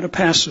 It's not a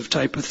passive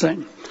type of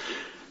thing.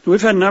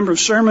 We've had a number of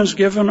sermons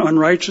given on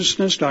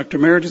righteousness. Dr.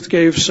 Meredith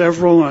gave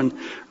several on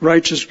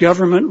righteous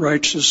government,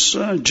 righteous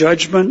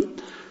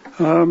judgment.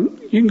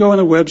 You can go on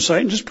the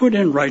website and just put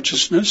in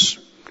righteousness,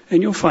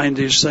 and you'll find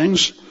these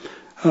things.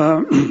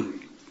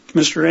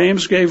 Mr.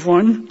 Ames gave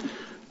one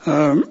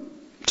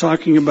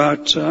talking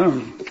about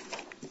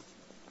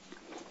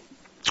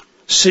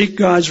seek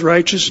God's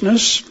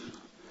righteousness.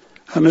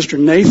 Mr.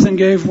 Nathan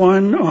gave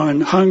one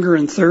on hunger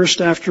and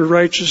thirst after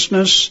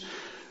righteousness.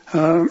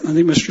 I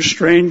think Mr.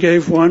 Strain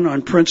gave one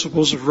on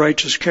principles of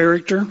righteous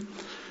character.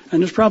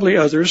 And there's probably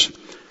others.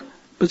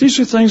 But these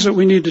are things that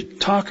we need to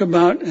talk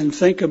about and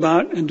think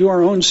about and do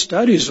our own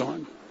studies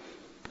on.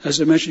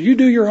 As I mentioned, you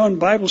do your own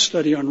Bible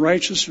study on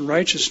righteous and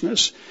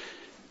righteousness.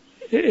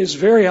 It's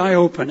very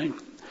eye-opening.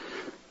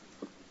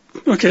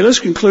 Okay, let's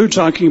conclude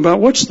talking about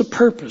what's the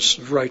purpose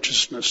of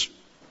righteousness.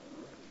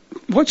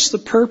 What's the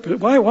purpose?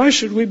 Why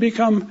should we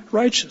become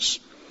righteous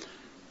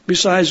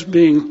besides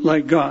being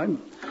like God?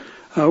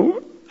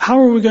 How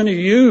are we going to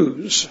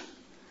use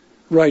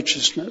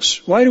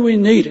righteousness? Why do we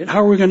need it?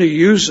 How are we going to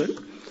use it?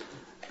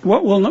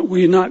 What will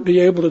we not be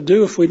able to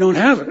do if we don't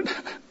have it?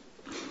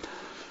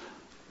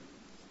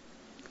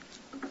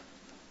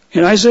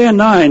 In Isaiah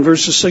 9,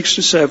 verses 6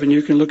 to 7,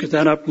 you can look at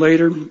that up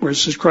later, where it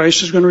says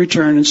Christ is going to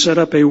return and set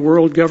up a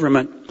world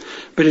government.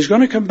 But He's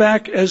going to come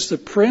back as the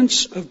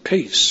Prince of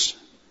Peace.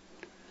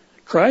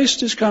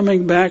 Christ is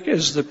coming back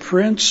as the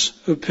Prince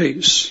of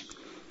Peace.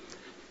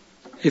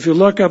 If you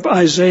look up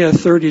Isaiah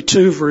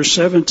 32, verse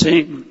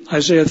 17,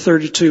 Isaiah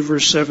 32,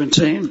 verse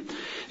 17,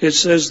 it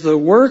says, the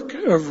work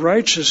of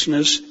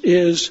righteousness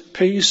is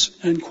peace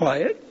and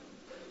quiet.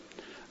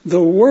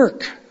 The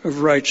work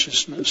of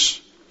righteousness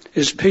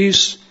is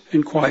peace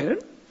and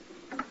quiet.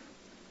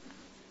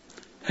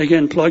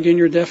 Again, plug in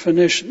your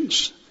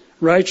definitions.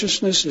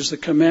 Righteousness is the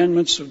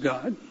commandments of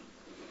God.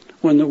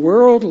 When the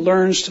world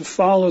learns to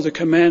follow the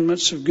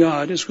commandments of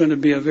God, it's going to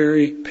be a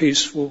very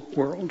peaceful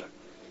world.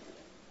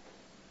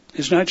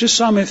 It's not just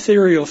some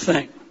ethereal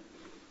thing.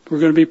 We're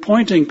going to be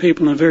pointing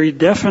people in a very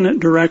definite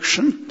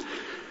direction.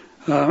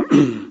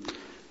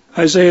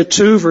 Isaiah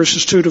 2,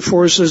 verses 2 to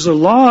 4 says, the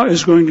law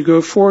is going to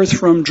go forth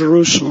from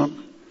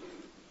Jerusalem.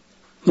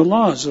 The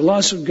laws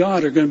of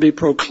God are going to be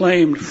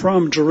proclaimed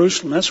from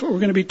Jerusalem. That's what we're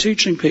going to be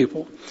teaching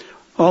people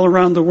all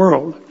around the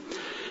world.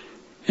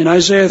 In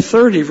Isaiah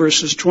 30,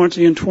 verses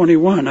 20 and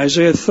 21,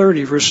 Isaiah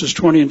 30, verses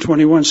 20 and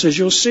 21 says,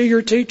 you'll see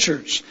your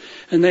teachers,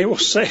 and they will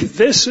say,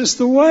 this is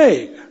the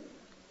way.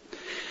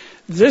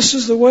 This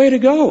is the way to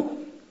go.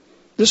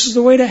 This is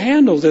the way to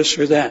handle this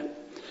or that.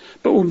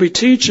 But we'll be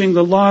teaching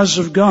the laws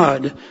of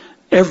God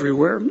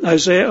everywhere.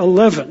 Isaiah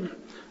 11,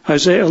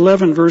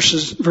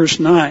 verse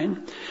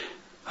 9.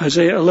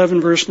 Isaiah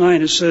 11, verse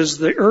 9, it says,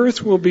 the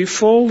earth will be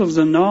full of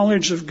the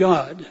knowledge of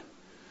God,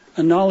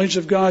 a knowledge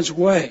of God's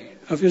way,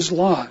 of His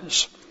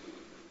laws.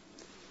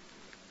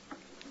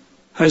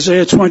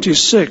 Isaiah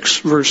 26,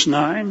 verse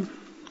 9.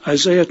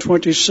 Isaiah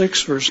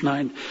 26, verse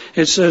 9.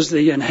 It says,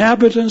 the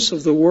inhabitants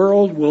of the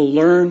world will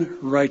learn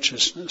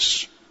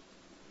righteousness.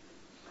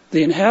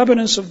 The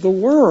inhabitants of the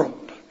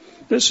world.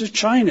 This is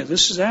China.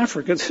 This is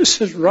Africa.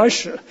 This is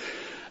Russia.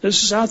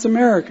 This is South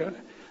America.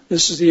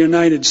 This is the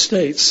United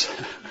States.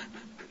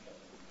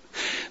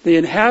 The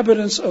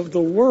inhabitants of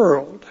the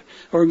world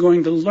are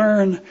going to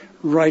learn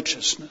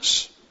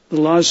righteousness,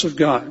 the laws of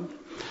God.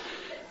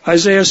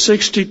 Isaiah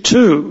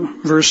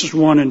 62, verses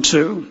 1 and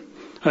 2.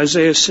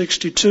 Isaiah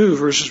 62,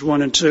 verses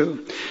 1 and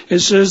 2. It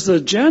says, the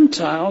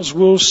Gentiles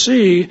will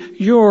see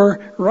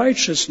your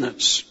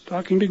righteousness.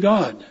 Talking to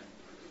God.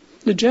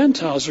 The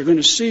Gentiles are going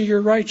to see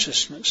your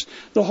righteousness.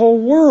 The whole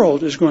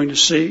world is going to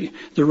see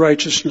the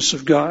righteousness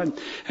of God.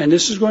 And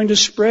this is going to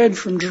spread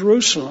from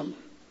Jerusalem.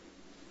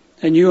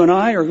 And you and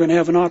I are going to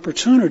have an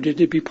opportunity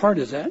to be part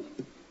of that.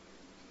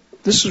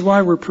 This is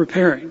why we're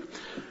preparing.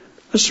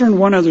 Let's turn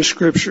one other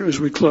scripture as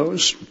we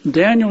close.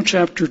 Daniel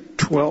chapter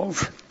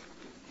 12.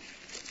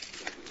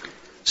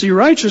 See,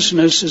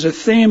 righteousness is a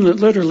theme that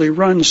literally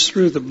runs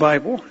through the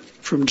Bible,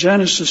 from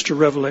Genesis to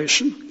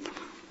Revelation.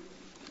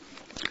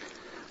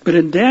 But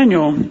in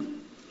Daniel,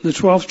 the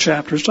 12th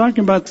chapter, it's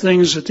talking about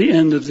things at the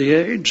end of the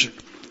age.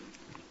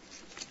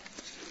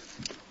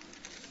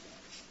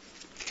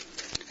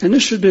 And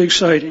this should be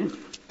exciting.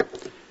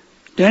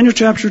 Daniel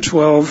chapter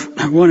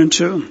 12, 1 and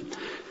 2.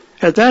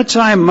 At that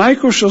time,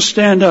 Michael shall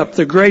stand up,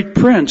 the great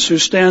prince who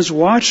stands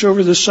watch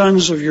over the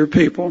sons of your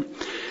people.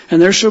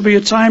 And there shall be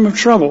a time of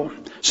trouble,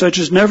 such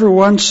as never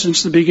once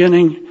since the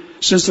beginning,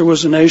 since there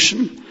was a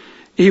nation,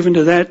 even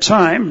to that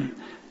time.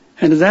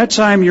 And at that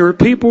time your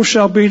people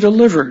shall be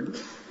delivered,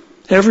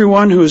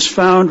 everyone who is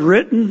found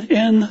written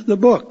in the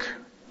book.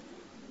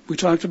 We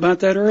talked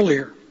about that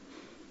earlier.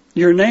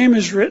 Your name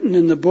is written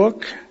in the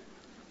book.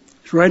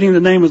 It's writing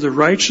the name of the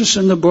righteous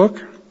in the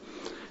book.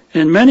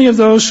 And many of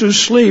those who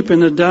sleep in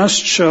the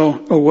dust shall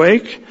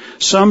awake,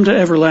 some to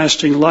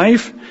everlasting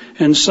life,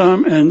 and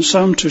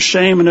some to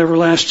shame and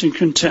everlasting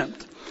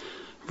contempt.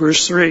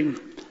 Verse 3.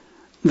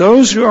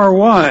 Those who are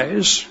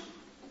wise,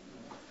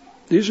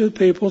 these are the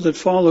people that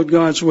followed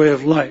God's way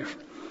of life.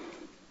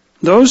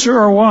 Those who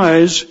are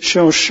wise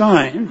shall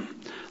shine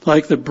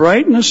like the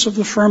brightness of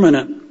the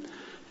firmament,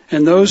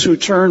 and those who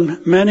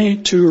turn many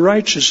to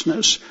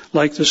righteousness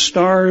like the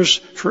stars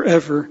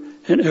forever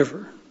and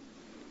ever.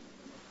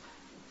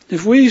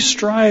 If we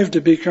strive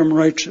to become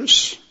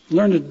righteous,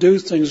 learn to do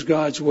things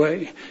God's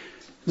way,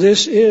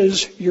 this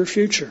is your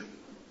future.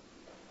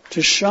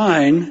 To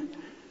shine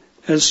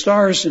as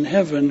stars in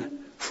heaven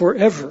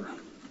forever,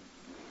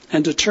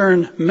 and to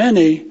turn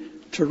many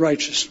to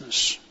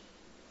righteousness.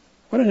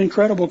 What an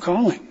incredible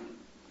calling.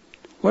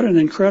 What an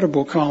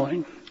incredible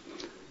calling.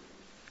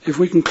 If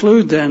we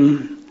conclude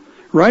then,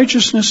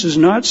 righteousness is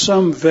not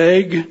some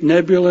vague,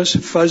 nebulous,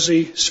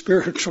 fuzzy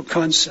spiritual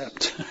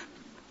concept.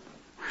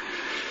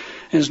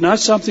 And it's not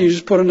something you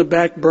just put on the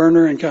back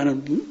burner and kind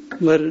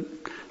of let it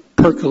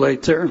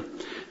percolate there.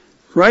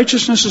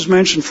 Righteousness is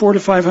mentioned 400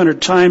 to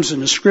 500 times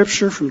in the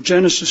Scripture from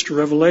Genesis to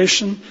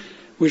Revelation,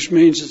 which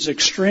means it's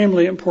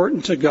extremely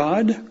important to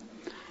God,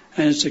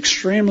 and it's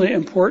extremely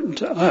important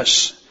to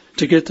us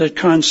to get that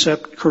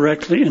concept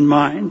correctly in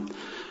mind.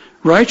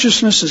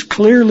 Righteousness is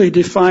clearly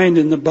defined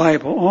in the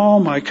Bible. All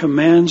my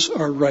commands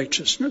are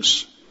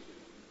righteousness.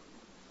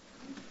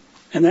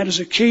 And that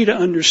is a key to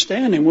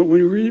understanding. When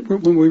we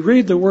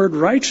read the word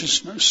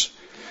righteousness,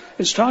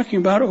 it's talking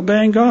about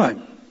obeying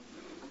God.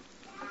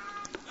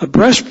 A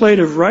breastplate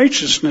of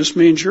righteousness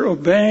means you're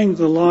obeying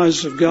the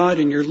laws of God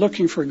and you're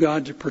looking for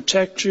God to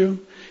protect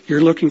you.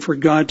 You're looking for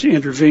God to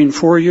intervene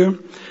for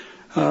you.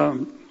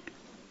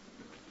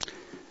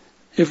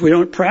 If we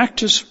don't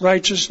practice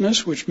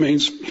righteousness, which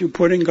means you're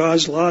putting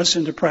God's laws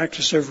into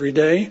practice every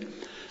day,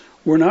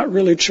 we're not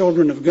really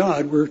children of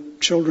God. We're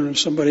children of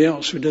somebody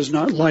else who does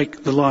not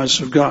like the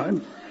laws of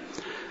God.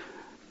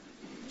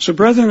 So,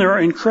 brethren, there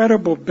are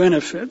incredible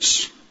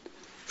benefits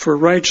for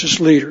righteous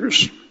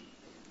leaders.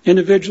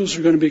 Individuals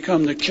are going to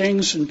become the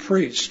kings and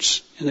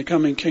priests in the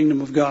coming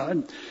kingdom of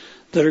God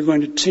that are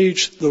going to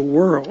teach the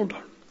world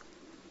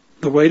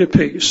the way to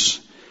peace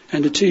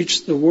and to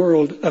teach the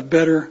world a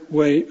better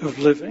way of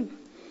living.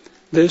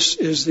 This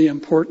is the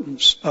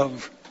importance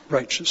of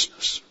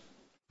righteousness.